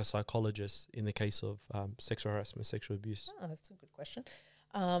a psychologist in the case of sexual harassment, sexual abuse? Oh, that's a good question.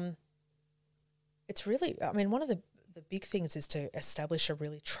 It's really, one of the big things is to establish a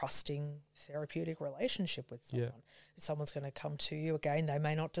really trusting therapeutic relationship with someone. If someone's going to come to you, again, they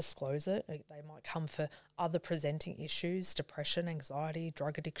may not disclose it. They might come for other presenting issues, depression, anxiety,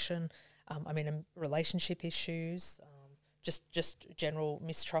 drug addiction, relationship issues, just general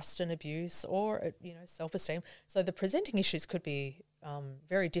mistrust and abuse, or self-esteem. So the presenting issues could be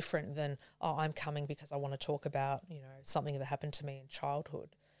very different than, I'm coming because I want to talk about something that happened to me in childhood.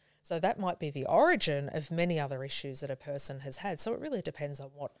 So that might be the origin of many other issues that a person has had. So it really depends on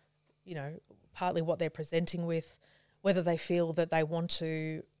what, partly what they're presenting with, whether they feel that they want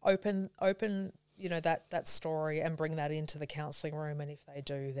to open that story and bring that into the counselling room. And if they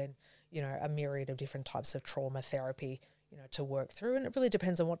do, then a myriad of different types of trauma therapy, to work through. And it really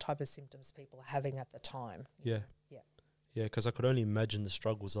depends on what type of symptoms people are having at the time. Yeah, because I could only imagine the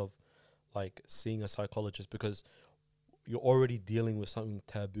struggles of seeing a psychologist, because you're already dealing with something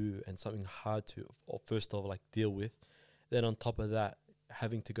taboo and something hard to deal with. Then on top of that,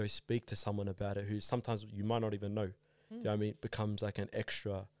 having to go speak to someone about it who sometimes you might not even know. Do you know what I mean? It becomes like an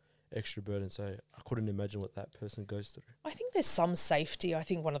extra burden. So I couldn't imagine what that person goes through. I think there's some safety. I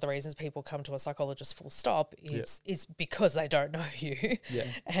think one of the reasons people come to a psychologist full stop is because they don't know you. Yeah.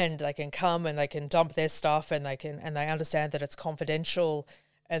 And they can come and they can dump their stuff and they understand that it's confidential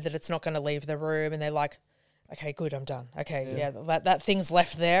and that it's not going to leave the room, and they're like, okay, good, I'm done. Okay, that thing's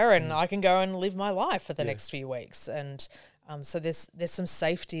left there and I can go and live my life for the next few weeks. And so there's some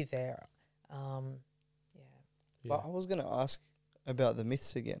safety there. But I was going to ask about the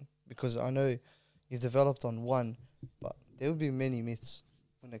myths again, because I know you've developed on one, but there will be many myths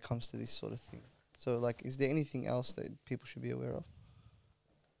when it comes to this sort of thing. So, is there anything else that people should be aware of?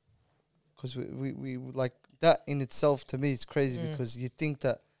 Because we like that in itself, to me, is crazy, because you think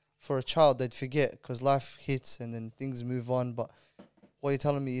that for a child, they'd forget because life hits and then things move on. But what you're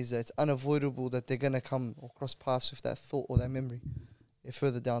telling me is that it's unavoidable that they're going to come or cross paths with that thought or that memory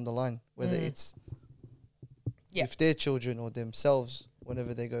further down the line, whether it's with their children or themselves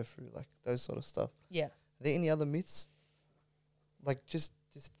whenever they go through those sort of stuff. Yeah. Are there any other myths? Just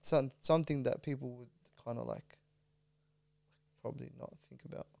something that people would kind of probably not think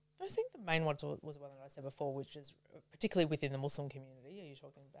about. I think the main one was the one that I said before, which is particularly within the Muslim community. Are you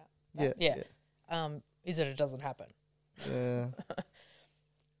talking about that? Yeah. Is that it doesn't happen. Yeah.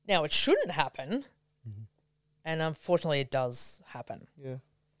 Now, it shouldn't happen, and unfortunately it does happen. Yeah.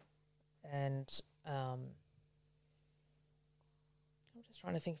 And I'm just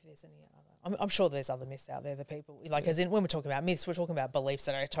trying to think if there's any other. I'm sure there's other myths out there that people as in when we're talking about myths, we're talking about beliefs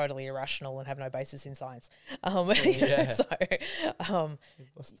that are totally irrational and have no basis in science. So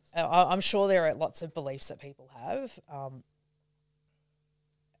I'm sure there are lots of beliefs that people have,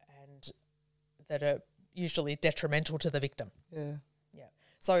 and that are usually detrimental to the victim. Yeah. Yeah.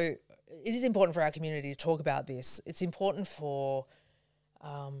 So it is important for our community to talk about this. It's important for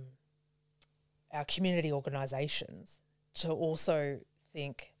our community organisations to also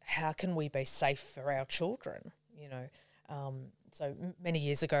think, how can we be safe for our children? So many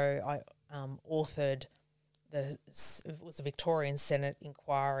years ago, I authored it was a Victorian Senate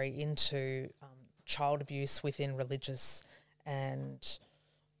inquiry into child abuse within religious and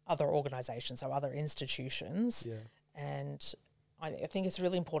other organisations, so other institutions. Yeah. And I think it's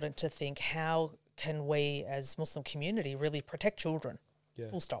really important to think, how can we as Muslim community really protect children? Yeah.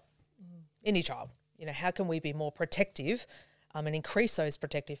 Full stop. Any child. How can we be more protective and increase those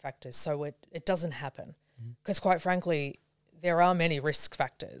protective factors so it doesn't happen? Because quite frankly, there are many risk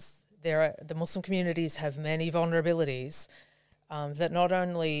factors. The Muslim communities have many vulnerabilities that not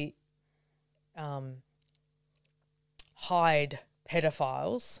only hide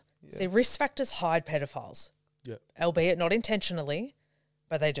pedophiles, see, risk factors hide pedophiles, albeit not intentionally,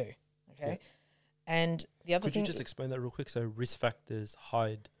 but they do. Okay, and the other thing. Could you just explain that real quick? So risk factors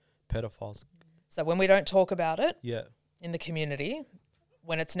hide pedophiles. So when we don't talk about it, yeah, in the community,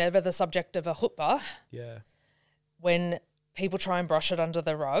 when it's never the subject of a khutbah, Yeah. when people try and brush it under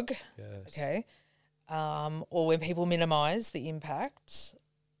the rug, Yes. okay, or when people minimise the impact,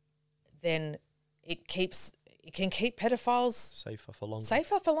 then it can keep pedophiles Safer for longer.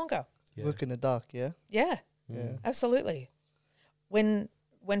 safer for longer. Yeah. Work in the dark, yeah? Yeah, Yeah. absolutely. When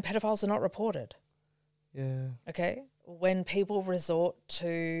pedophiles are not reported, Yeah. okay, when people resort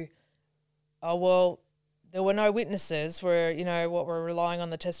to, oh, well, there were no witnesses, we're relying on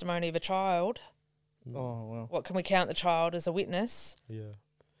the testimony of a child. Oh, well. What can we count the child as a witness? Yeah.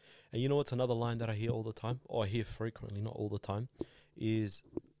 And you know what's another line that I hear all the time, or I hear frequently, not all the time, is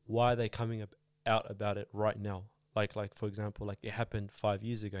why are they coming out about it right now? Like for example, like it happened 5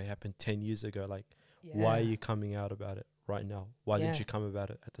 years ago, it happened 10 years ago. Like, why are you coming out about it right now? Why didn't you come about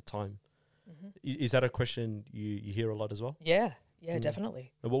it at the time? Mm-hmm. Is that a question you hear a lot as well? Yeah,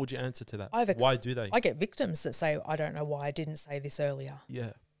 definitely. And what would you answer to that? I Why do they? get victims that say, I don't know why I didn't say this earlier.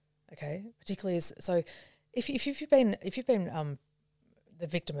 Yeah. Okay, particularly if you've been the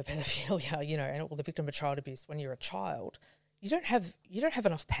victim of pedophilia, or the victim of child abuse when you're a child, you don't have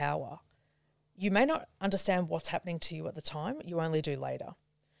enough power. You may not understand what's happening to you at the time. You only do later.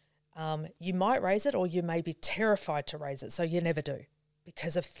 You might raise it, or you may be terrified to raise it, so you never do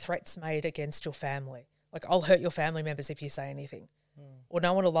because of threats made against your family. Like, I'll hurt your family members if you say anything. Or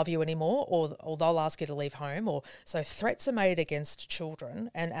no one will love you anymore, or they'll ask you to leave home. So threats are made against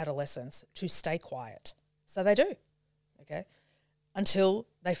children and adolescents to stay quiet. So they do, okay, until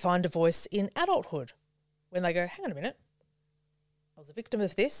they find a voice in adulthood when they go, hang on a minute, I was a victim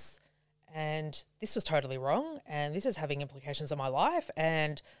of this and this was totally wrong and this is having implications on my life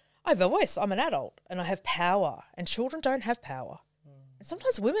and I have a voice, I'm an adult and I have power, and children don't have power. And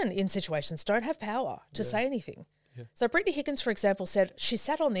sometimes women in situations don't have power to say anything. Yeah. So Brittany Higgins, for example, said she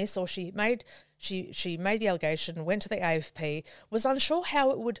sat on this, or she made the allegation, went to the AFP, was unsure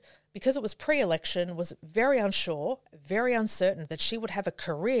how it would, because it was pre-election, was very unsure, very uncertain that she would have a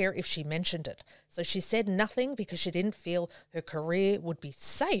career if she mentioned it. So she said nothing because she didn't feel her career would be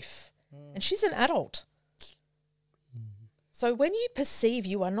safe. And she's an adult. So when you perceive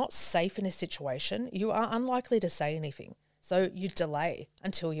you are not safe in a situation, you are unlikely to say anything. So you delay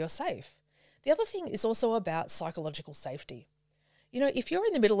until you're safe. The other thing is also about psychological safety. If you're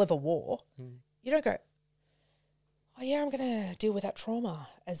in the middle of a war, you don't go, oh yeah, I'm going to deal with that trauma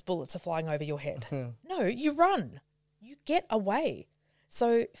as bullets are flying over your head. No, you run. You get away.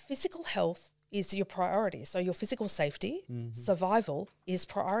 So physical health is your priority. So your physical safety, survival is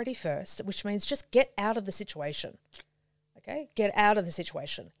priority first, which means just get out of the situation. Okay? Get out of the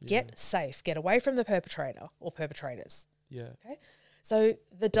situation. Yeah. Get safe. Get away from the perpetrator or perpetrators. Yeah. Okay? So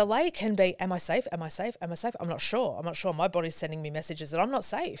the delay can be, am I safe? Am I safe? Am I safe? I'm not sure. My body's sending me messages that I'm not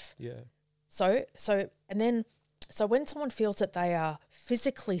safe. Yeah. So when someone feels that they are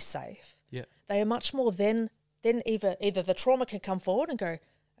physically safe, they are much more then either the trauma can come forward and go,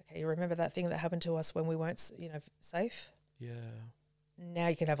 okay, you remember that thing that happened to us when we weren't, safe? Yeah. Now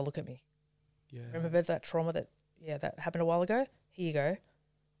you can have a look at me. Yeah. Remember that trauma that happened a while ago? Here you go.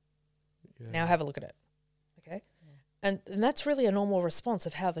 Yeah. Now have a look at it. Okay? And that's really a normal response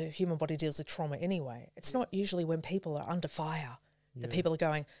of how the human body deals with trauma anyway. It's not usually when people are under fire that people are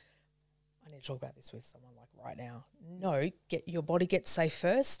going, I need to talk about this with someone like right now. No, your body gets safe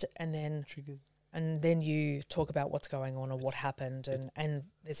first and then you talk about what's going on or what happened and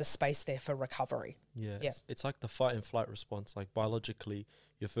there's a space there for recovery. Yeah. It's like the fight and flight response. Like biologically,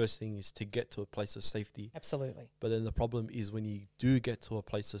 your first thing is to get to a place of safety. Absolutely. But then the problem is when you do get to a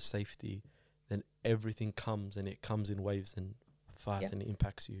place of safety, then everything comes and it comes in waves and fast and it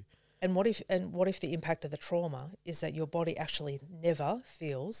impacts you. And what if the impact of the trauma is that your body actually never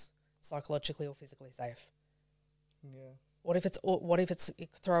feels psychologically or physically safe? Yeah. What if it's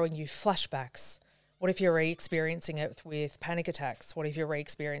throwing you flashbacks? What if you're re-experiencing it with panic attacks? What if you're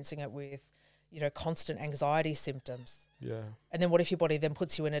re-experiencing it with, constant anxiety symptoms? Yeah. And then what if your body then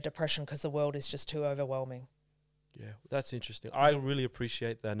puts you in a depression because the world is just too overwhelming? Yeah, that's interesting. I really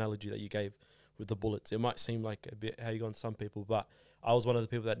appreciate the analogy that you gave with the bullets. It might seem like a bit how you on some people, but I was one of the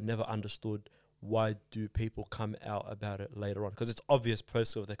people that never understood why do people come out about it later on, because it's obvious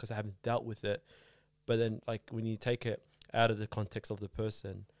personally because I haven't dealt with it. But then like when you take it out of the context of the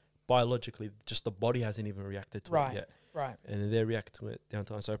person, biologically just the body hasn't even reacted to it yet. Right. And then they react to it down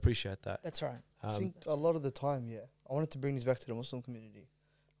time. So I appreciate that. That's right. I think a lot of the time, I wanted to bring this back to the Muslim community.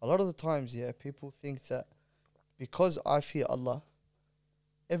 A lot of the times, people think that because I fear Allah,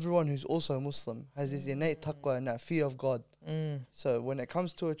 everyone who's also Muslim has this innate taqwa and that fear of God. So when it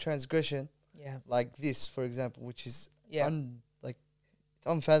comes to a transgression like this, for example, which is it's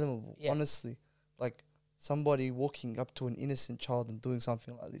unfathomable, honestly. Like somebody walking up to an innocent child and doing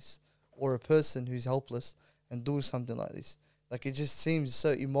something like this, or a person who's helpless and doing something like this. Like, it just seems so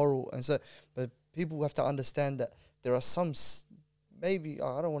immoral. And so, but people have to understand that there are some, maybe,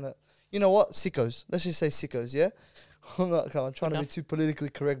 I don't want to, you know what, sickos. Let's just say sickos, yeah? I'm trying to be too politically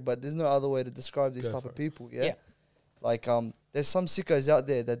correct, but there's no other way to describe this type of people, yeah? Like, there's some sickos out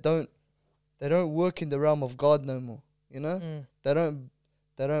there that they don't work in the realm of God no more, you know? They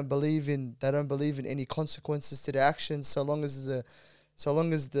don't believe in any consequences to their actions, so long as the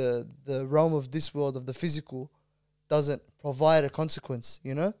realm of this world, of the physical, doesn't provide a consequence,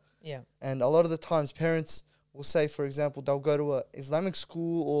 you know? Yeah. And a lot of the times parents will say, for example, they'll go to a Islamic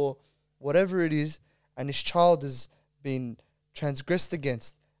school or whatever it is, and this child has been transgressed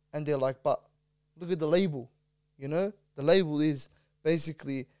against, and they're like, but look at the label, you know? The label is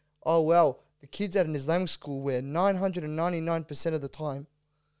basically, oh, well, the kids at an Islamic school where 999% of the time,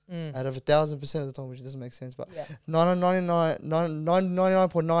 out of 1,000% of the time, which doesn't make sense, but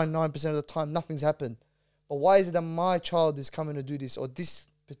 99.99% of the time, nothing's happened. But why is it that my child is coming to do this, or this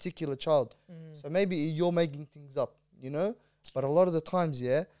particular child? So maybe you're making things up, you know? But a lot of the times,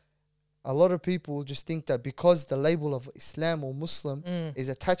 a lot of people just think that because the label of Islam or Muslim is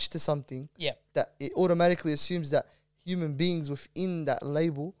attached to something, that it automatically assumes that human beings within that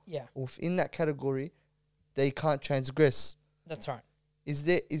label, or within that category, they can't transgress. That's right. Is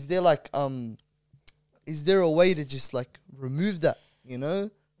there a way to just like remove that, you know,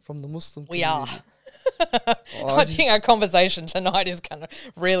 from the Muslim community? We are. I think our conversation tonight is going to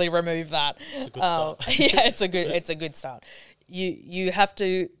really remove that. It's a good start. It's a good start. You have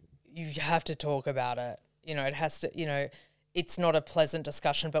to talk about it. You know, it has to. You know, it's not a pleasant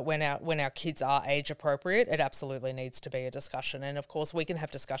discussion, but when our kids are age appropriate, it absolutely needs to be a discussion. And of course, we can have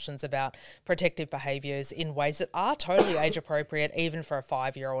discussions about protective behaviours in ways that are totally age appropriate, even for a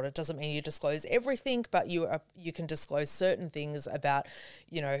 5-year-old. It doesn't mean you disclose everything, but you can disclose certain things about,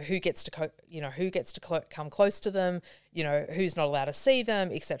 you know, who gets to come close to them, you know, who's not allowed to see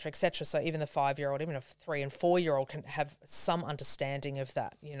them, etc., etc. So even the 5-year-old, even a 3 and 4-year-old can have some understanding of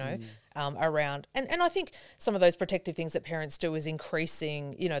that, you know, around. And I think some of those protective things that parents do is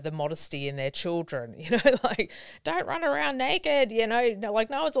increasing, you know, the modesty in their children, you know, like don't run around naked, you know,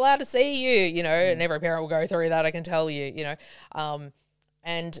 like no one's allowed to see you, you know, and every parent will go through that, I can tell you, you know,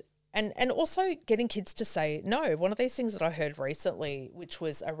 and also getting kids to say no. One of these things that I heard recently, which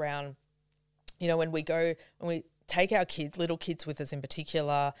was around, you know, when we take our kids, little kids with us in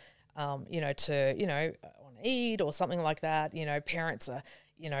particular, you know, to, you know, on Eid or something like that, you know, parents are,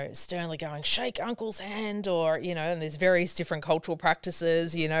 you know, sternly going, shake uncle's hand, or, you know, and there's various different cultural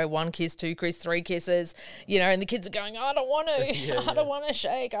practices, you know, 1 kiss, 2 kiss, 3 kisses, you know, and the kids are going, I don't want to, I don't want to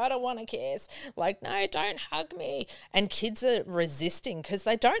shake, I don't want to kiss, like, no, don't hug me. And kids are resisting because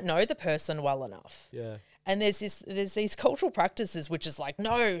they don't know the person well enough. Yeah. And there's these cultural practices which is like,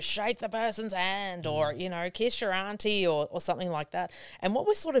 no, shake the person's hand, or, you know, kiss your auntie, or something like that. And what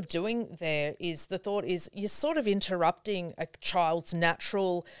we're sort of doing there is, the thought is, you're sort of interrupting a child's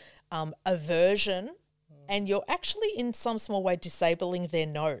natural aversion, and you're actually in some small way disabling their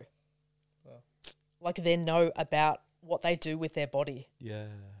no. Wow. Like their no about what they do with their body. Yeah.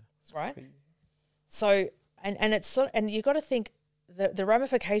 Right? So, and it's sort of, and you got to think, the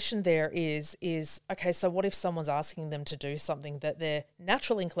ramification there is okay, so what if someone's asking them to do something that their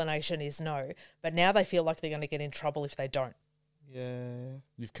natural inclination is no, but now they feel like they're going to get in trouble if they don't? Yeah.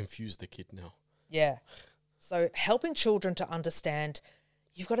 You've confused the kid now. Yeah. So helping children to understand,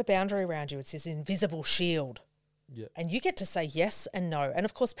 you've got a boundary around you. It's this invisible shield. Yeah. And you get to say yes and no. And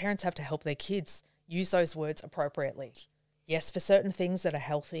of course, parents have to help their kids use those words appropriately. Yes for certain things that are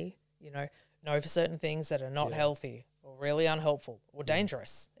healthy, you know, no for certain things that are not healthy, or really unhelpful, or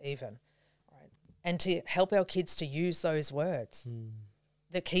dangerous even, right? And to help our kids to use those words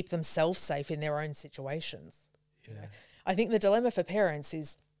that keep themselves safe in their own situations. Yeah. You know? I think the dilemma for parents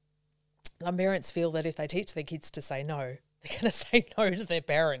is, some parents feel that if they teach their kids to say no, they're going to say no to their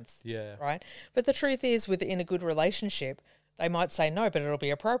parents. Yeah. Right? But the truth is, within a good relationship, they might say no, but it'll be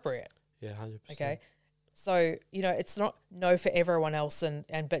appropriate. Yeah, 100%. Okay? So, you know, it's not no for everyone else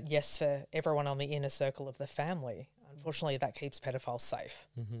but yes for everyone on the inner circle of the family. Unfortunately, that keeps pedophiles safe.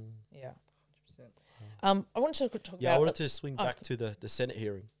 Mm-hmm. Yeah. 100%. I wanted to talk about... Yeah, I wanted to swing back to the Senate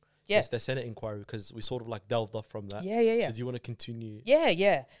hearing. Yeah. Yes, the Senate inquiry, because we sort of like delved off from that. Yeah. So do you want to continue?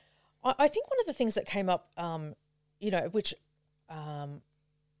 Yeah. I think one of the things that came up, you know, which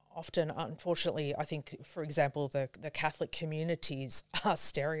often, unfortunately, I think, for example, the Catholic communities are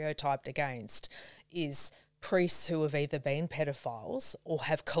stereotyped against, is priests who have either been pedophiles or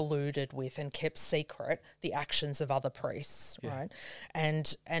have colluded with and kept secret the actions of other priests, right?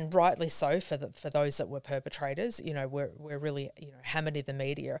 And rightly so for those that were perpetrators. You know, we're really, you know, hammered in the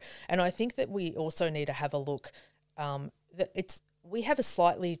media, and I think that we also need to have a look. We have a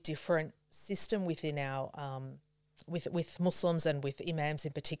slightly different system within our with Muslims and with imams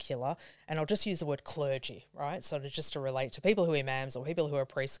in particular, and I'll just use the word clergy, right? So just to relate to people who are imams or people who are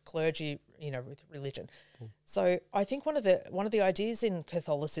priests, clergy, you know, with religion. So I think one of the ideas in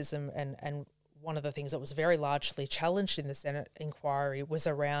Catholicism and one of the things that was very largely challenged in the Senate inquiry was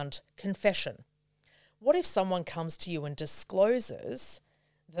around confession. What if someone comes to you and discloses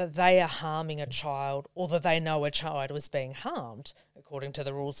that they are harming a child or that they know a child was being harmed? According to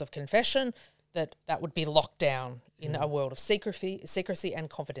the rules of confession, that would be locked down in a world of secrecy and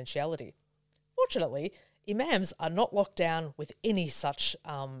confidentiality. Fortunately, imams are not locked down with any such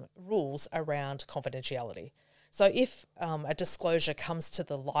rules around confidentiality. So if a disclosure comes to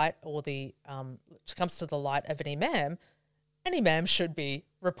the light of an imam should be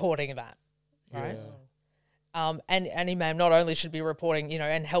reporting that, right? And an imam not only should be reporting, you know,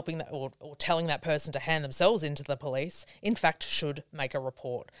 and helping that or telling that person to hand themselves into the police, in fact, should make a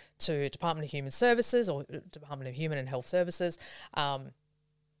report to Department of Human Services or Department of Human and Health Services,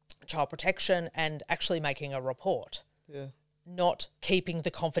 Child Protection, and actually making a report. Yeah. Not keeping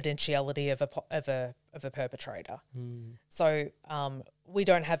the confidentiality of a perpetrator. So we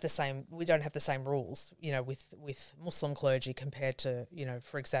don't have the same rules, you know, with Muslim clergy compared to, you know,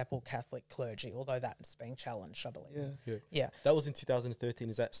 for example, Catholic clergy, although that's being challenged, I believe. Yeah. That was in 2013.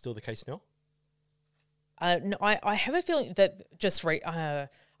 Is that still the case now? No, I have a feeling that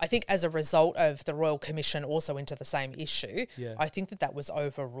I think as a result of the Royal Commission also into the same issue, I think that was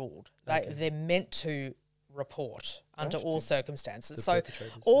overruled. They're meant to report under all circumstances. So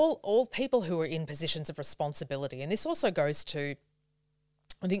all people who are in positions of responsibility, and this also goes to,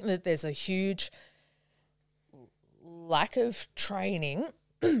 I think that there's a huge lack of training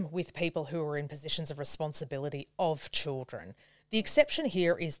with people who are in positions of responsibility of children. The exception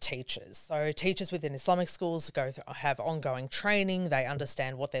here is teachers. So teachers within Islamic schools have ongoing training. They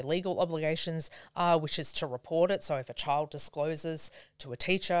understand what their legal obligations are, which is to report it. So if a child discloses to a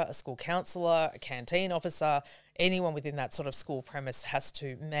teacher, a school counsellor, a canteen officer, anyone within that sort of school premise has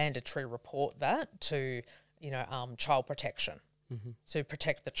to mandatory report that to, you know, child protection, to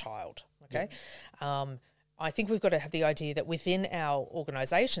protect the child. Okay. I think we've got to have the idea that within our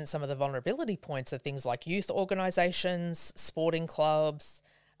organisation, some of the vulnerability points are things like youth organisations, sporting clubs,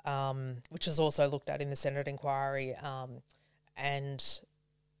 which is also looked at in the Senate inquiry, and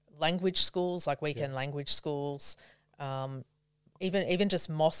language schools, like weekend language schools, even just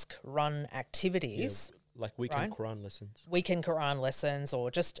mosque-run activities. Like weekend Quran lessons. Weekend Quran lessons, or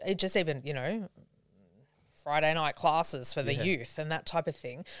just even, you know, Friday night classes for the youth and that type of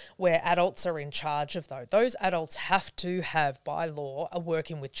thing, where adults are in charge of those. Those adults have to have, by law, a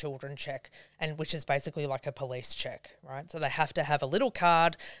working with children check, and which is basically like a police check, right? So they have to have a little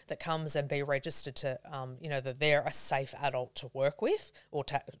card that comes and be registered to, you know, that they're a safe adult to work with or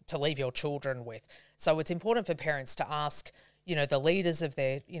to leave your children with. So it's important for parents to ask, you know, the leaders of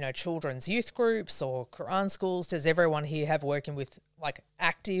their, you know, children's youth groups or Quran schools, does everyone here have working with, like,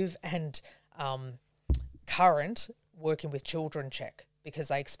 active and current working with children check, because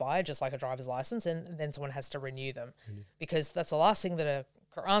they expire just like a driver's license, and then someone has to renew them, because that's the last thing that a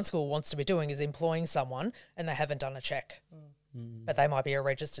Quran school wants to be doing is employing someone and they haven't done a check, but they might be a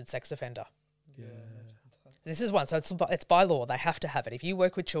registered sex offender. This is one, so it's by law, they have to have it. If you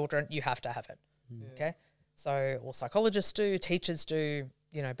work with children, you have to have it. Okay, so all psychologists do, teachers do,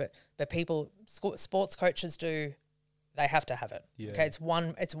 you know, but people, sports coaches do, they have to have it. Okay, it's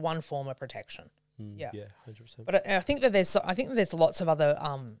one form of protection. 100%. But I think that there's lots of other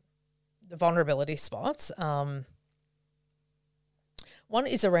vulnerability spots. One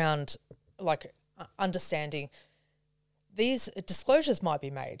is around, like, understanding these disclosures might be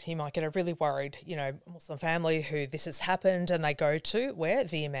made. You might get a really worried, you know, Muslim family who this has happened, and they go to where?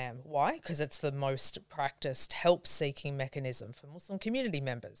 The imam. Why? Because it's the most practiced help-seeking mechanism for Muslim community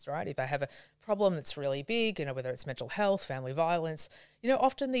members, right? If they have a problem that's really big, you know, whether it's mental health, family violence, you know,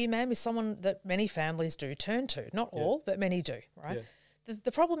 often the imam is someone that many families do turn to. Not all, but many do, right?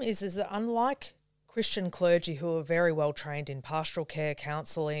 The problem is that unlike Christian clergy who are very well trained in pastoral care,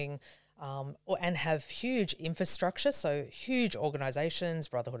 counselling, and have huge infrastructure, so huge organisations,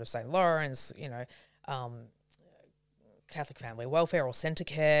 Brotherhood of St. Lawrence, you know, Catholic Family Welfare or Centre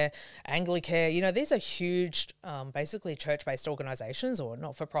Care, Anglicare, you know, these are huge, basically church-based organisations or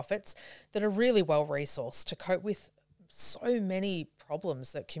not-for-profits that are really well resourced to cope with so many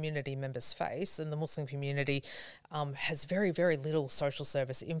problems that community members face, and the Muslim community has very, very little social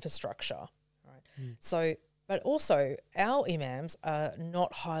service infrastructure, right? So, but also our imams are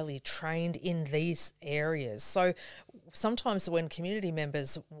not highly trained in these areas. So sometimes when community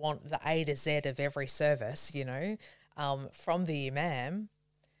members want the A to Z of every service, from the imam,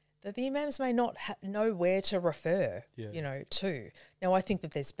 that the imams may not know where to refer, to. Now, I think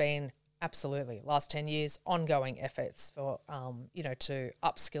that there's been absolutely last 10 years ongoing efforts for, to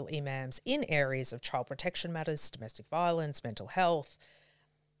upskill imams in areas of child protection matters, domestic violence, mental health.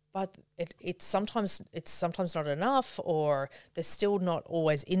 But it's sometimes not enough, or there's still not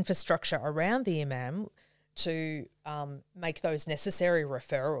always infrastructure around the imam to make those necessary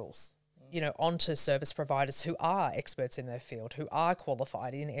referrals, onto service providers who are experts in their field, who are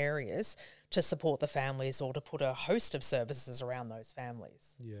qualified in areas to support the families or to put a host of services around those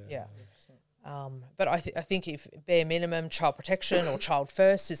families. Yeah. But I think if bare minimum child protection or child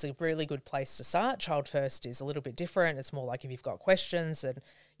first is a really good place to start. Child first is a little bit different. It's more like if you've got questions and,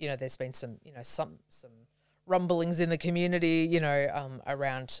 there's been some rumblings in the community,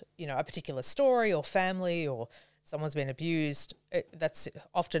 around, a particular story or family or someone's been abused. That's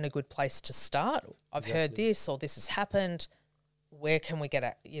often a good place to start. I've heard this or this has happened. Where can we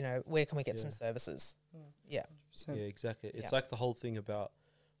get some services? Yeah. Yeah, exactly. It's like the whole thing about,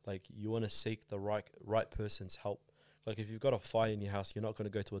 like, you want to seek the right person's help. Like, if you've got a fire in your house, you're not going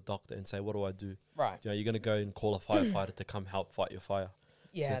to go to a doctor and say, what do I do? Right. You're going to go and call a firefighter to come help fight your fire.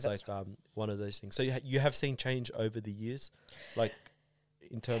 Yeah, so it's like one of those things. So you have seen change over the years, like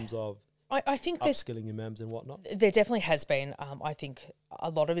in terms of I think upskilling imams and whatnot? There definitely has been, I think, a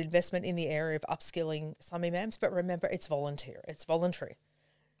lot of investment in the area of upskilling some imams, but remember, it's voluntary.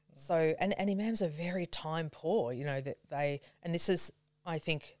 So, and imams are very time poor, that and this is, I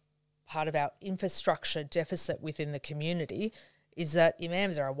think, part of our infrastructure deficit within the community is that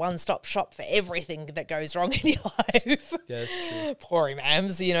imams are a one-stop shop for everything that goes wrong in your life. Yeah, that's true. Poor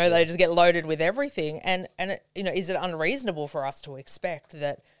imams, they just get loaded with everything. And is it unreasonable for us to expect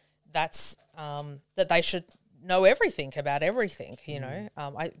that that they should know everything about everything,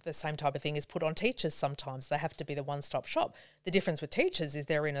 the same type of thing is put on teachers sometimes. They have to be the one-stop shop. The difference with teachers is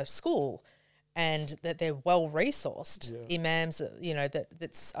they're in a school and that they're well-resourced. Yeah. Imams,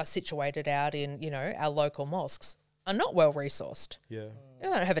 that are situated out in, our local mosques are not well-resourced. Yeah. They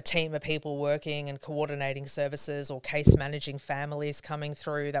don't have a team of people working and coordinating services or case managing families coming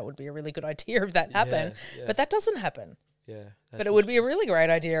through. That would be a really good idea if that happened, but that doesn't happen. Yeah. But it would be a really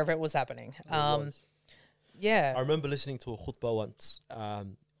great idea if it was happening. Yeah. I remember listening to a khutbah once,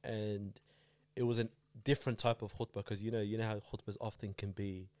 and it was a different type of khutbah because, you know how khutbahs often can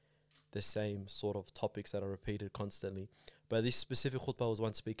be the same sort of topics that are repeated constantly. But this specific khutbah was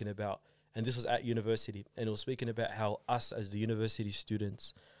one speaking about, and this was at university, and it was speaking about how us as the university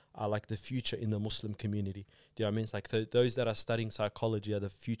students are like the future in the Muslim community. Do you know what I mean? It's like those that are studying psychology are the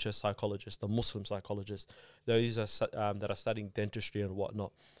future psychologists, the Muslim psychologists. Those are that are studying dentistry and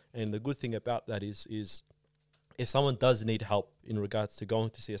whatnot. And the good thing about that is if someone does need help in regards to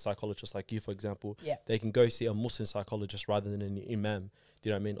going to see a psychologist like you, for example, they can go see a Muslim psychologist rather than an imam. Do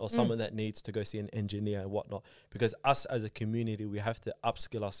you know what I mean? Or someone that needs to go see an engineer and whatnot. Because us as a community, we have to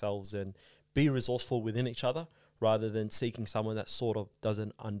upskill ourselves and be resourceful within each other rather than seeking someone that sort of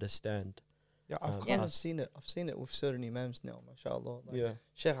doesn't understand. Yeah, I've kind of seen it. I've seen it with certain imams now, mashallah. Like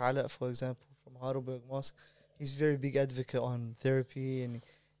Sheikh Ala, for example, from Heidelberg Mosque, he's a very big advocate on therapy, and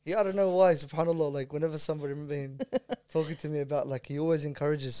I don't know why, subhanAllah, like whenever somebody, remember him talking to me about, like, he always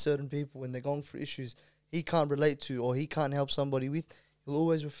encourages certain people when they're going through issues he can't relate to or he can't help somebody with, he'll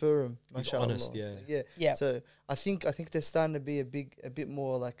always refer him, mashallah. He's honest, So I think there's starting to be a bit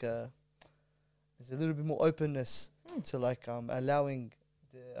more like there's a little bit more openness to like allowing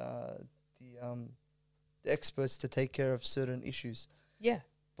the experts to take care of certain issues. Yeah.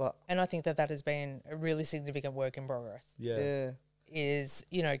 And I think that has been a really significant work in progress. Yeah. Is,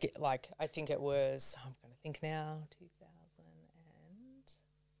 I think it was, I'm going to think now,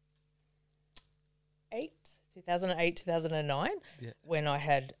 2008, 2009, when I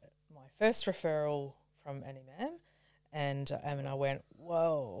had my first referral from an imam, and I went,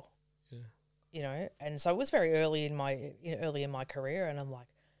 whoa. And so it was very early in my career, and I'm like,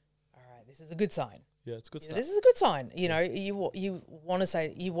 all right, this is a good sign. Yeah, it's good. This is a good sign. You want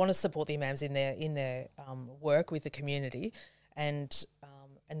to support the imams in their work with the community, and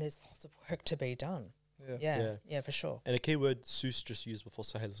there's lots of work to be done. Yeah, for sure. And a key word Seuss just used before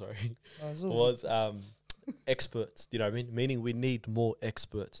Sahel, was experts. Do you know what I mean? Meaning we need more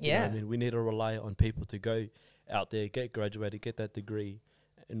experts. Do you know what I mean? We need to rely on people to go out there, get graduated, get that degree,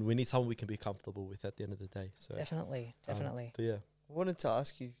 and we need someone we can be comfortable with at the end of the day. So Definitely. but yeah. I wanted to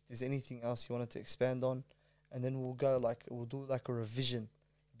ask you if there's anything else you wanted to expand on, and then we'll do like a revision,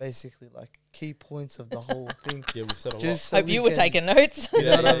 basically like key points of the whole thing. Yeah, we've said a lot. Just so Hope we you were can- taking notes. You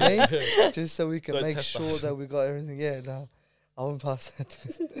know what I mean? Yeah. Just so we can Don't make test sure us. that we got everything. Yeah, no, I won't pass that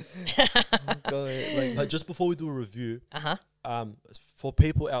test. Go ahead, But like, just before we do a review, Uh-huh. for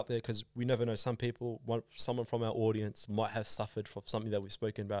people out there, because we never know, someone from our audience might have suffered from something that we've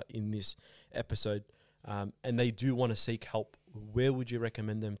spoken about in this episode, and they do want to seek help. Where would you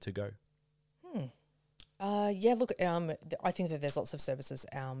recommend them to go? Yeah, look, I think that there's lots of services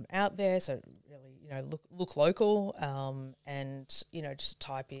out there. So really, look local, and just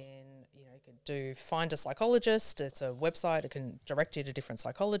type in. You can find a psychologist. It's a website. It can direct you to different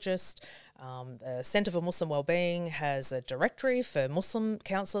psychologists. The Centre for Muslim Wellbeing has a directory for Muslim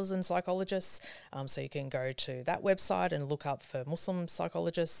counsellors and psychologists. So you can go to that website and look up for Muslim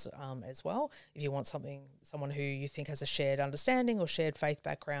psychologists as well. If you want someone who you think has a shared understanding or shared faith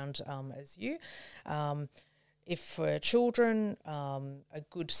background as you. If for children, a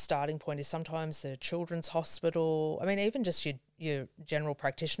good starting point is sometimes the children's hospital. I mean, even just your general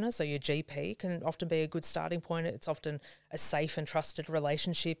practitioner, so your GP can often be a good starting point. It's often a safe and trusted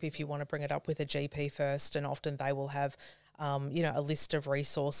relationship if you want to bring it up with a GP first, and often they will have a list of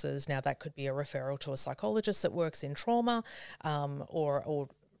resources. Now, that could be a referral to a psychologist that works in trauma, or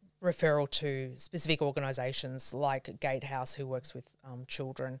referral to specific organisations like Gatehouse, who works with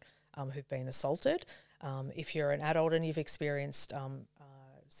children who've been assaulted. If you're an adult and you've experienced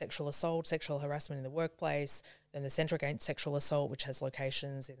sexual assault, sexual harassment in the workplace, then the Centre Against Sexual Assault, which has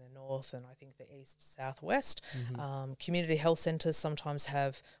locations in the north and I think the east, south, west. Community health centres sometimes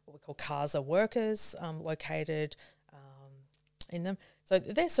have what we call CASA workers located in them. So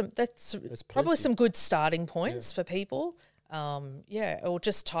that's probably some good starting points for people. Or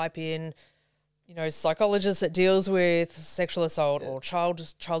just type in psychologist that deals with sexual assault or child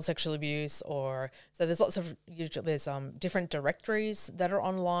sexual abuse, so there's lots of different directories that are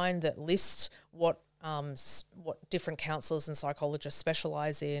online that list what different counsellors and psychologists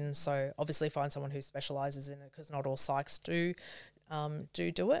specialise in. So obviously find someone who specialises in it, because not all psychs do it.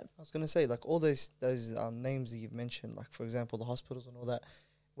 I was going to say, like, all those names that you've mentioned, like, for example, the hospitals and all that,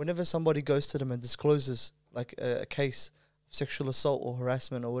 whenever somebody goes to them and discloses like a case of sexual assault or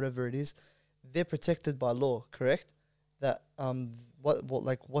harassment or whatever it is, they're protected by law, correct? That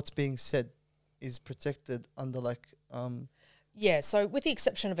what's being said is protected under so with the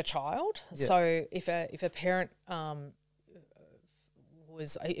exception of a child. Yeah. So if a parent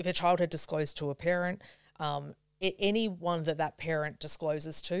if a child had disclosed to a parent, anyone that parent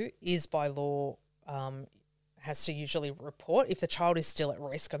discloses to is by law has to usually report. If the child is still at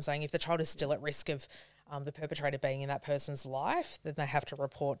risk, I'm saying if the child is still at risk of the perpetrator being in that person's life, then they have to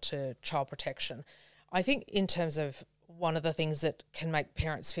report to child protection. I think in terms of one of the things that can make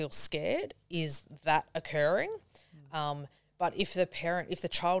parents feel scared is that occurring. But if the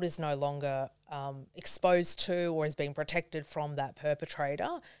child is no longer exposed to or is being protected from that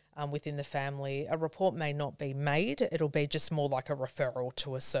perpetrator within the family, a report may not be made. It'll be just more like a referral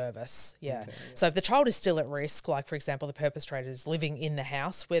to a service. Yeah. Okay, yeah. So if the child is still at risk, like for example, the perpetrator is living in the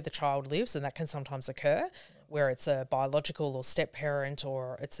house where the child lives, and that can sometimes occur, where it's a biological or step parent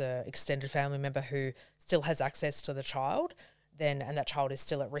or it's a extended family member who still has access to the child, and that child is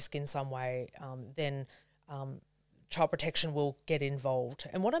still at risk in some way, then child protection will get involved.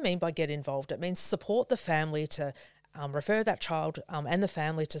 And what I mean by get involved, it means support the family to refer that child and the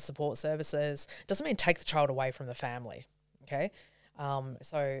family to support services. It doesn't mean take the child away from the family, okay?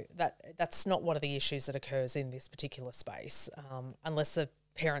 So that's not one of the issues that occurs in this particular space, unless the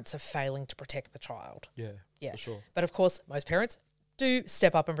parents are failing to protect the child. Yeah, for sure. But of course, most parents do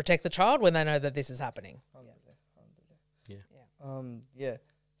step up and protect the child when they know that this is happening.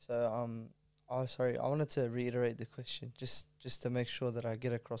 So, sorry, I wanted to reiterate the question just to make sure that I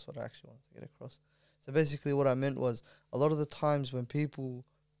get across what I actually want to get across. So basically what I meant was, a lot of the times when people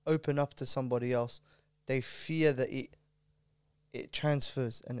open up to somebody else, they fear that it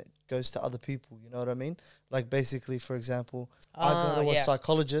transfers and it goes to other people, you know what I mean? Like basically, for example, I go to a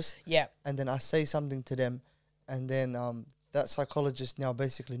psychologist and then I say something to them, and then that psychologist now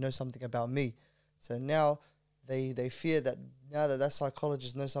basically knows something about me. So now they fear that now that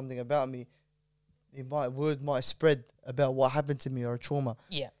psychologist knows something about me, word might spread about what happened to me or a trauma.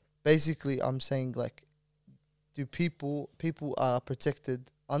 Yeah. Basically, I'm saying, like, do people are protected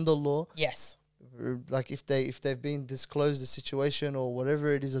under law? Yes. like if they've been disclosed the situation or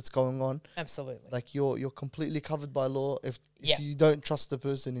whatever it is that's going on, Absolutely. like you're completely covered by law. If Yeah. you don't trust the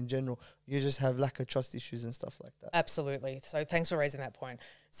person in general, you just have lack of trust issues and stuff like that. Absolutely. So thanks for raising that point.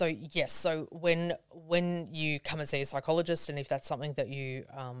 So yes, so when you come and see a psychologist, and if that's something that you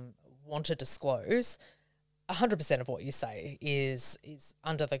want to disclose, 100% of what you say is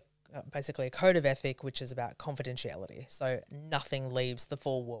under the basically a code of ethic, which is about confidentiality. So nothing leaves the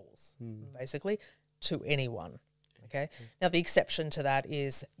four walls, basically, to anyone. Okay. Now the exception to that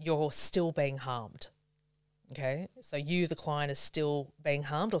is you're still being harmed. Okay. So you, the client, is still being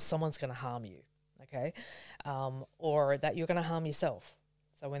harmed, or someone's going to harm you. Okay. Or that you're going to harm yourself.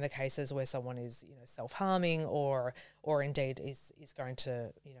 So in the cases where someone is, self-harming or indeed is going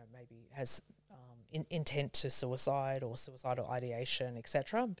to, maybe has intent to suicide or suicidal ideation,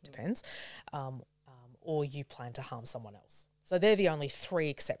 etc. Depends. Or you plan to harm someone else. So they're the only three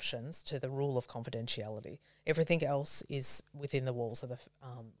exceptions to the rule of confidentiality. Everything else is within the walls of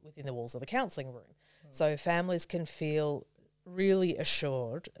the counselling room. So families can feel really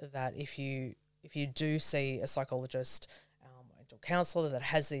assured that if you do see a psychologist, mental counsellor that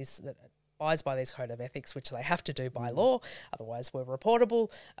abides by these code of ethics, which they have to do by law, otherwise we're reportable,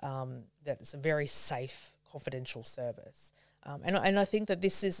 that it's a very safe, confidential service. And I think that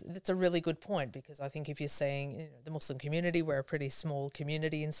that's a really good point, because I think if you're seeing the Muslim community, we're a pretty small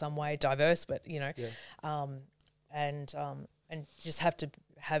community in some way, diverse, but and just have to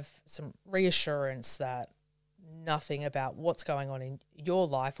have some reassurance that nothing about what's going on in your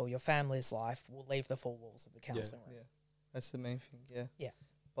life or your family's life will leave the four walls of the counselling room. Yeah, that's the main thing. Yeah. Yeah.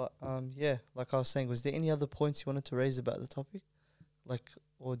 But like I was saying, was there any other points you wanted to raise about the topic? Like,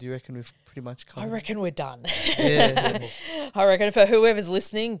 or do you reckon we've pretty much covered? I reckon we're done. Yeah. I reckon for whoever's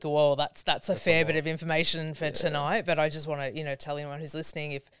listening, well, that's a fair bit of information for tonight. But I just want to, tell anyone who's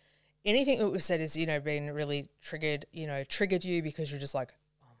listening, if anything that we've said is, been really triggered you because you're just like,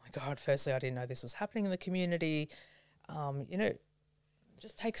 oh my God, firstly, I didn't know this was happening in the community.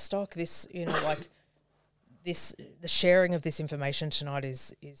 Just take stock. The sharing of this information tonight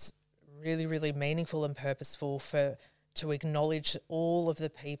is really, really meaningful and purposeful to acknowledge all the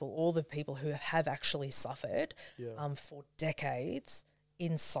people who have actually suffered for decades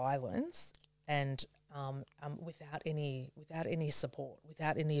in silence and without any support,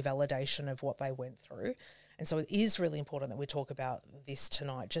 without any validation of what they went through. And so it is really important that we talk about this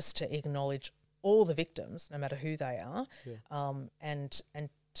tonight, just to acknowledge all the victims, no matter who they are, and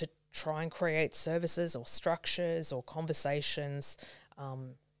to try and create services or structures or conversations,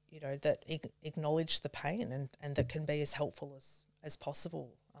 that acknowledge the pain and that can be as helpful as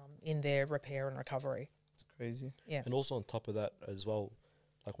possible in their repair and recovery. It's crazy. Yeah. And also on top of that as well,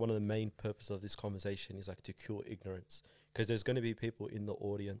 like one of the main purposes of this conversation is like to cure ignorance, because there's going to be people in the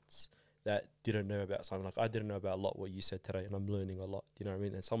audience that didn't know about something. Like I didn't know about a lot what you said today, and I'm learning a lot. You know what I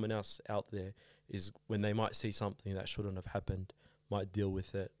mean? And someone else out there is, when they might see something that shouldn't have happened, might deal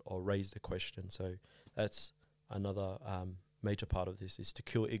with it or raise the question. So that's another major part of this, is to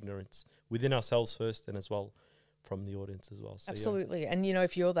cure ignorance within ourselves first, and as well from the audience as well. So absolutely. And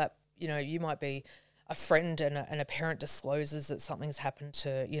if you're that, you might be a friend and a parent discloses that something's happened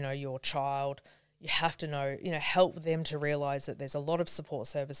to your child. You have to know, help them to realise that there's a lot of support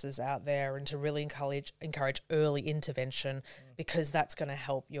services out there, and to really encourage early intervention, because that's going to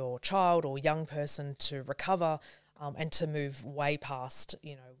help your child or young person to recover and to move way past,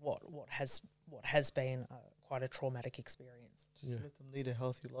 what has been quite a traumatic experience. Just let them lead a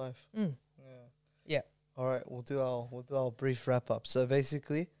healthy life. Yeah. All right, we'll do our brief wrap up. So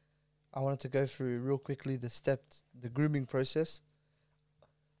basically, I wanted to go through real quickly the grooming process.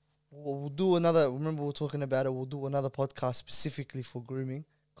 We'll do another. Remember, we're talking about it. We'll do another podcast specifically for grooming,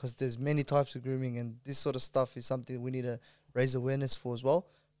 because there's many types of grooming, and this sort of stuff is something we need to raise awareness for as well.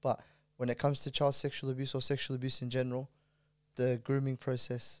 But when it comes to child sexual abuse or sexual abuse in general, the grooming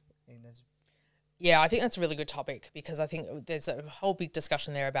process Yeah, I think that's a really good topic, because I think there's a whole big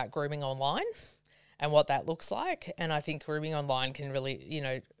discussion there about grooming online and what that looks like. And I think grooming online can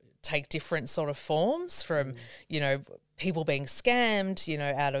really, take different sort of forms from, people being scammed,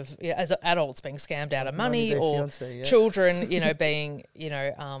 out of, as adults being scammed out of money, or children, being,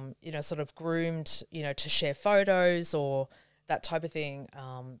 sort of groomed, to share photos or that type of thing.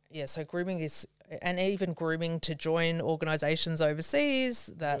 So grooming is, and even grooming to join organisations overseas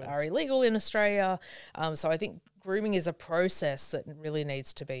that are illegal in Australia. So I think grooming is a process that really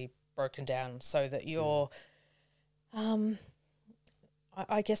needs to be broken down, so that you're,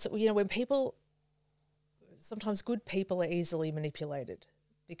 I guess, when people, sometimes good people are easily manipulated,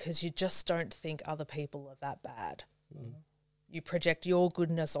 because you just don't think other people are that bad. you project your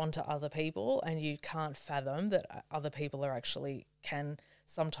goodness onto other people, and you can't fathom that other people are actually can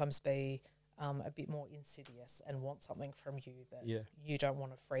sometimes be a bit more insidious and want something from you that you don't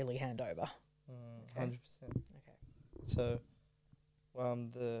want to freely hand over. 100%. Okay. So, like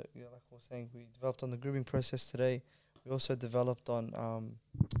I was saying, we developed on the grooming process today. We also developed on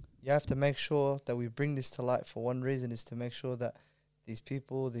you have to make sure that we bring this to light for one reason, is to make sure that these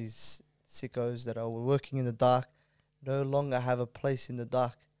people, these sickos that are working in the dark, no longer have a place in the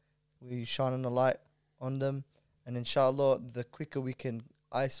dark. We shine a light on them, and inshallah, the quicker we can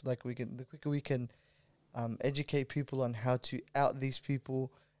educate people on how to out these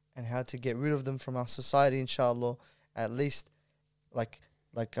people and how to get rid of them from our society, inshallah, at least make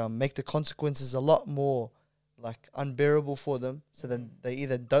the consequences a lot more unbearable for them, so that they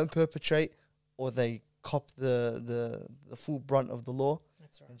either don't perpetrate or they cop the full brunt of the law.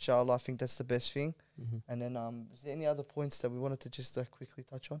 That's right. Inshallah, I think that's the best thing. And then is there any other points that we wanted to just quickly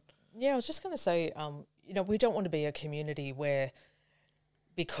touch on? Yeah, I was just going to say, we don't want to be a community where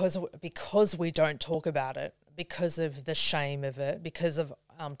because we don't talk about it, because of the shame of it, because of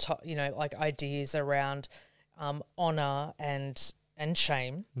ideas around honor and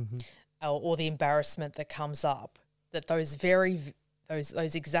shame, or the embarrassment that comes up, that those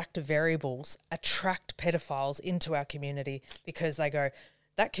exact variables attract pedophiles into our community, because they go,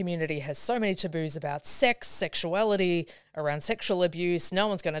 that community has so many taboos about sex, sexuality, around sexual abuse. No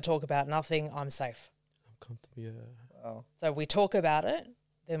one's going to talk about nothing. I'm safe. I'm comfortable. Yeah. Wow. So we talk about it,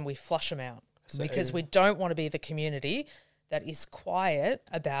 then we flush them out, because we don't want to be the community that is quiet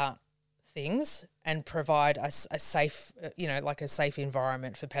about things and provide a safe, a safe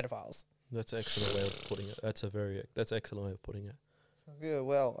environment for pedophiles. That's an excellent way of putting it. That's excellent way of putting it. So, yeah,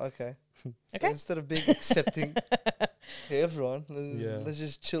 well, okay. So Okay. instead of being accepting to everyone, let's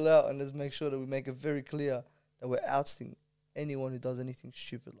just chill out and let's make sure that we make it very clear that we're ousting anyone who does anything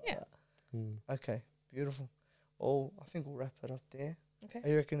stupid like that. Okay, beautiful. Well, I think we'll wrap it up there. Okay.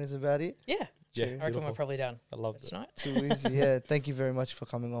 You reckon that's about it? Yeah. Yeah, I reckon beautiful. we're probably done. I love for it. tonight. Too easy. Yeah, thank you very much for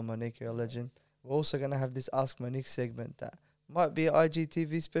coming on, Monique. You're a legend. We're also going to have this Ask Monique segment that might be an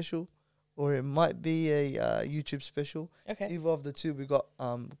IGTV special, or it might be a YouTube special. Okay. Either of the two. We got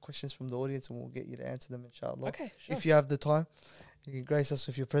questions from the audience, and we'll get you to answer them, inshallah. Okay, sure. If you have the time, you can grace us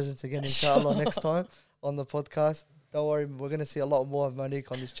with your presence again, inshallah, next time on the podcast. Don't worry, we're going to see a lot more of Monique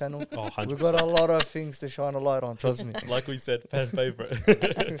on this channel. Oh, 100%. We've got a lot of things to shine a light on, trust me. Like we said, fan favorite.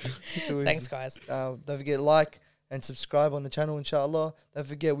 Thanks, guys. Don't forget, like and subscribe on the channel, inshallah. Don't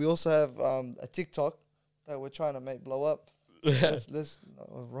forget, we also have a TikTok that we're trying to make blow up. Wrong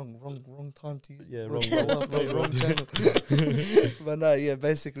time to use. Yeah, the wrong word blow up, wrong channel. But no, yeah,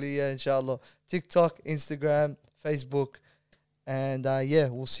 basically, yeah, inshallah. TikTok, Instagram, Facebook, and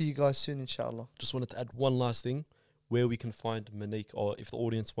we'll see you guys soon, inshallah. Just wanted to add one last thing, where we can find Monique, or if the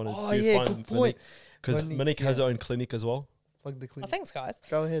audience wanted Oh, to yeah, find good point. because Monique has yeah. her own clinic as well. Plug the Oh, clip. thanks, guys.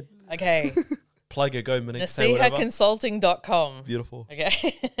 Go ahead. Okay. Plug it, go Monique. Say whatever. NasihaConsulting.com. Beautiful,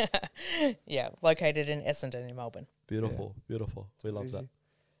 Okay. Yeah, located in Essendon in Melbourne. beautiful. We love Easy. that.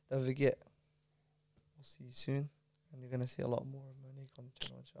 Don't forget, we'll see you soon, and you're going to see a lot more of Monique on the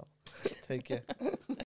channel, inshallah. Take care.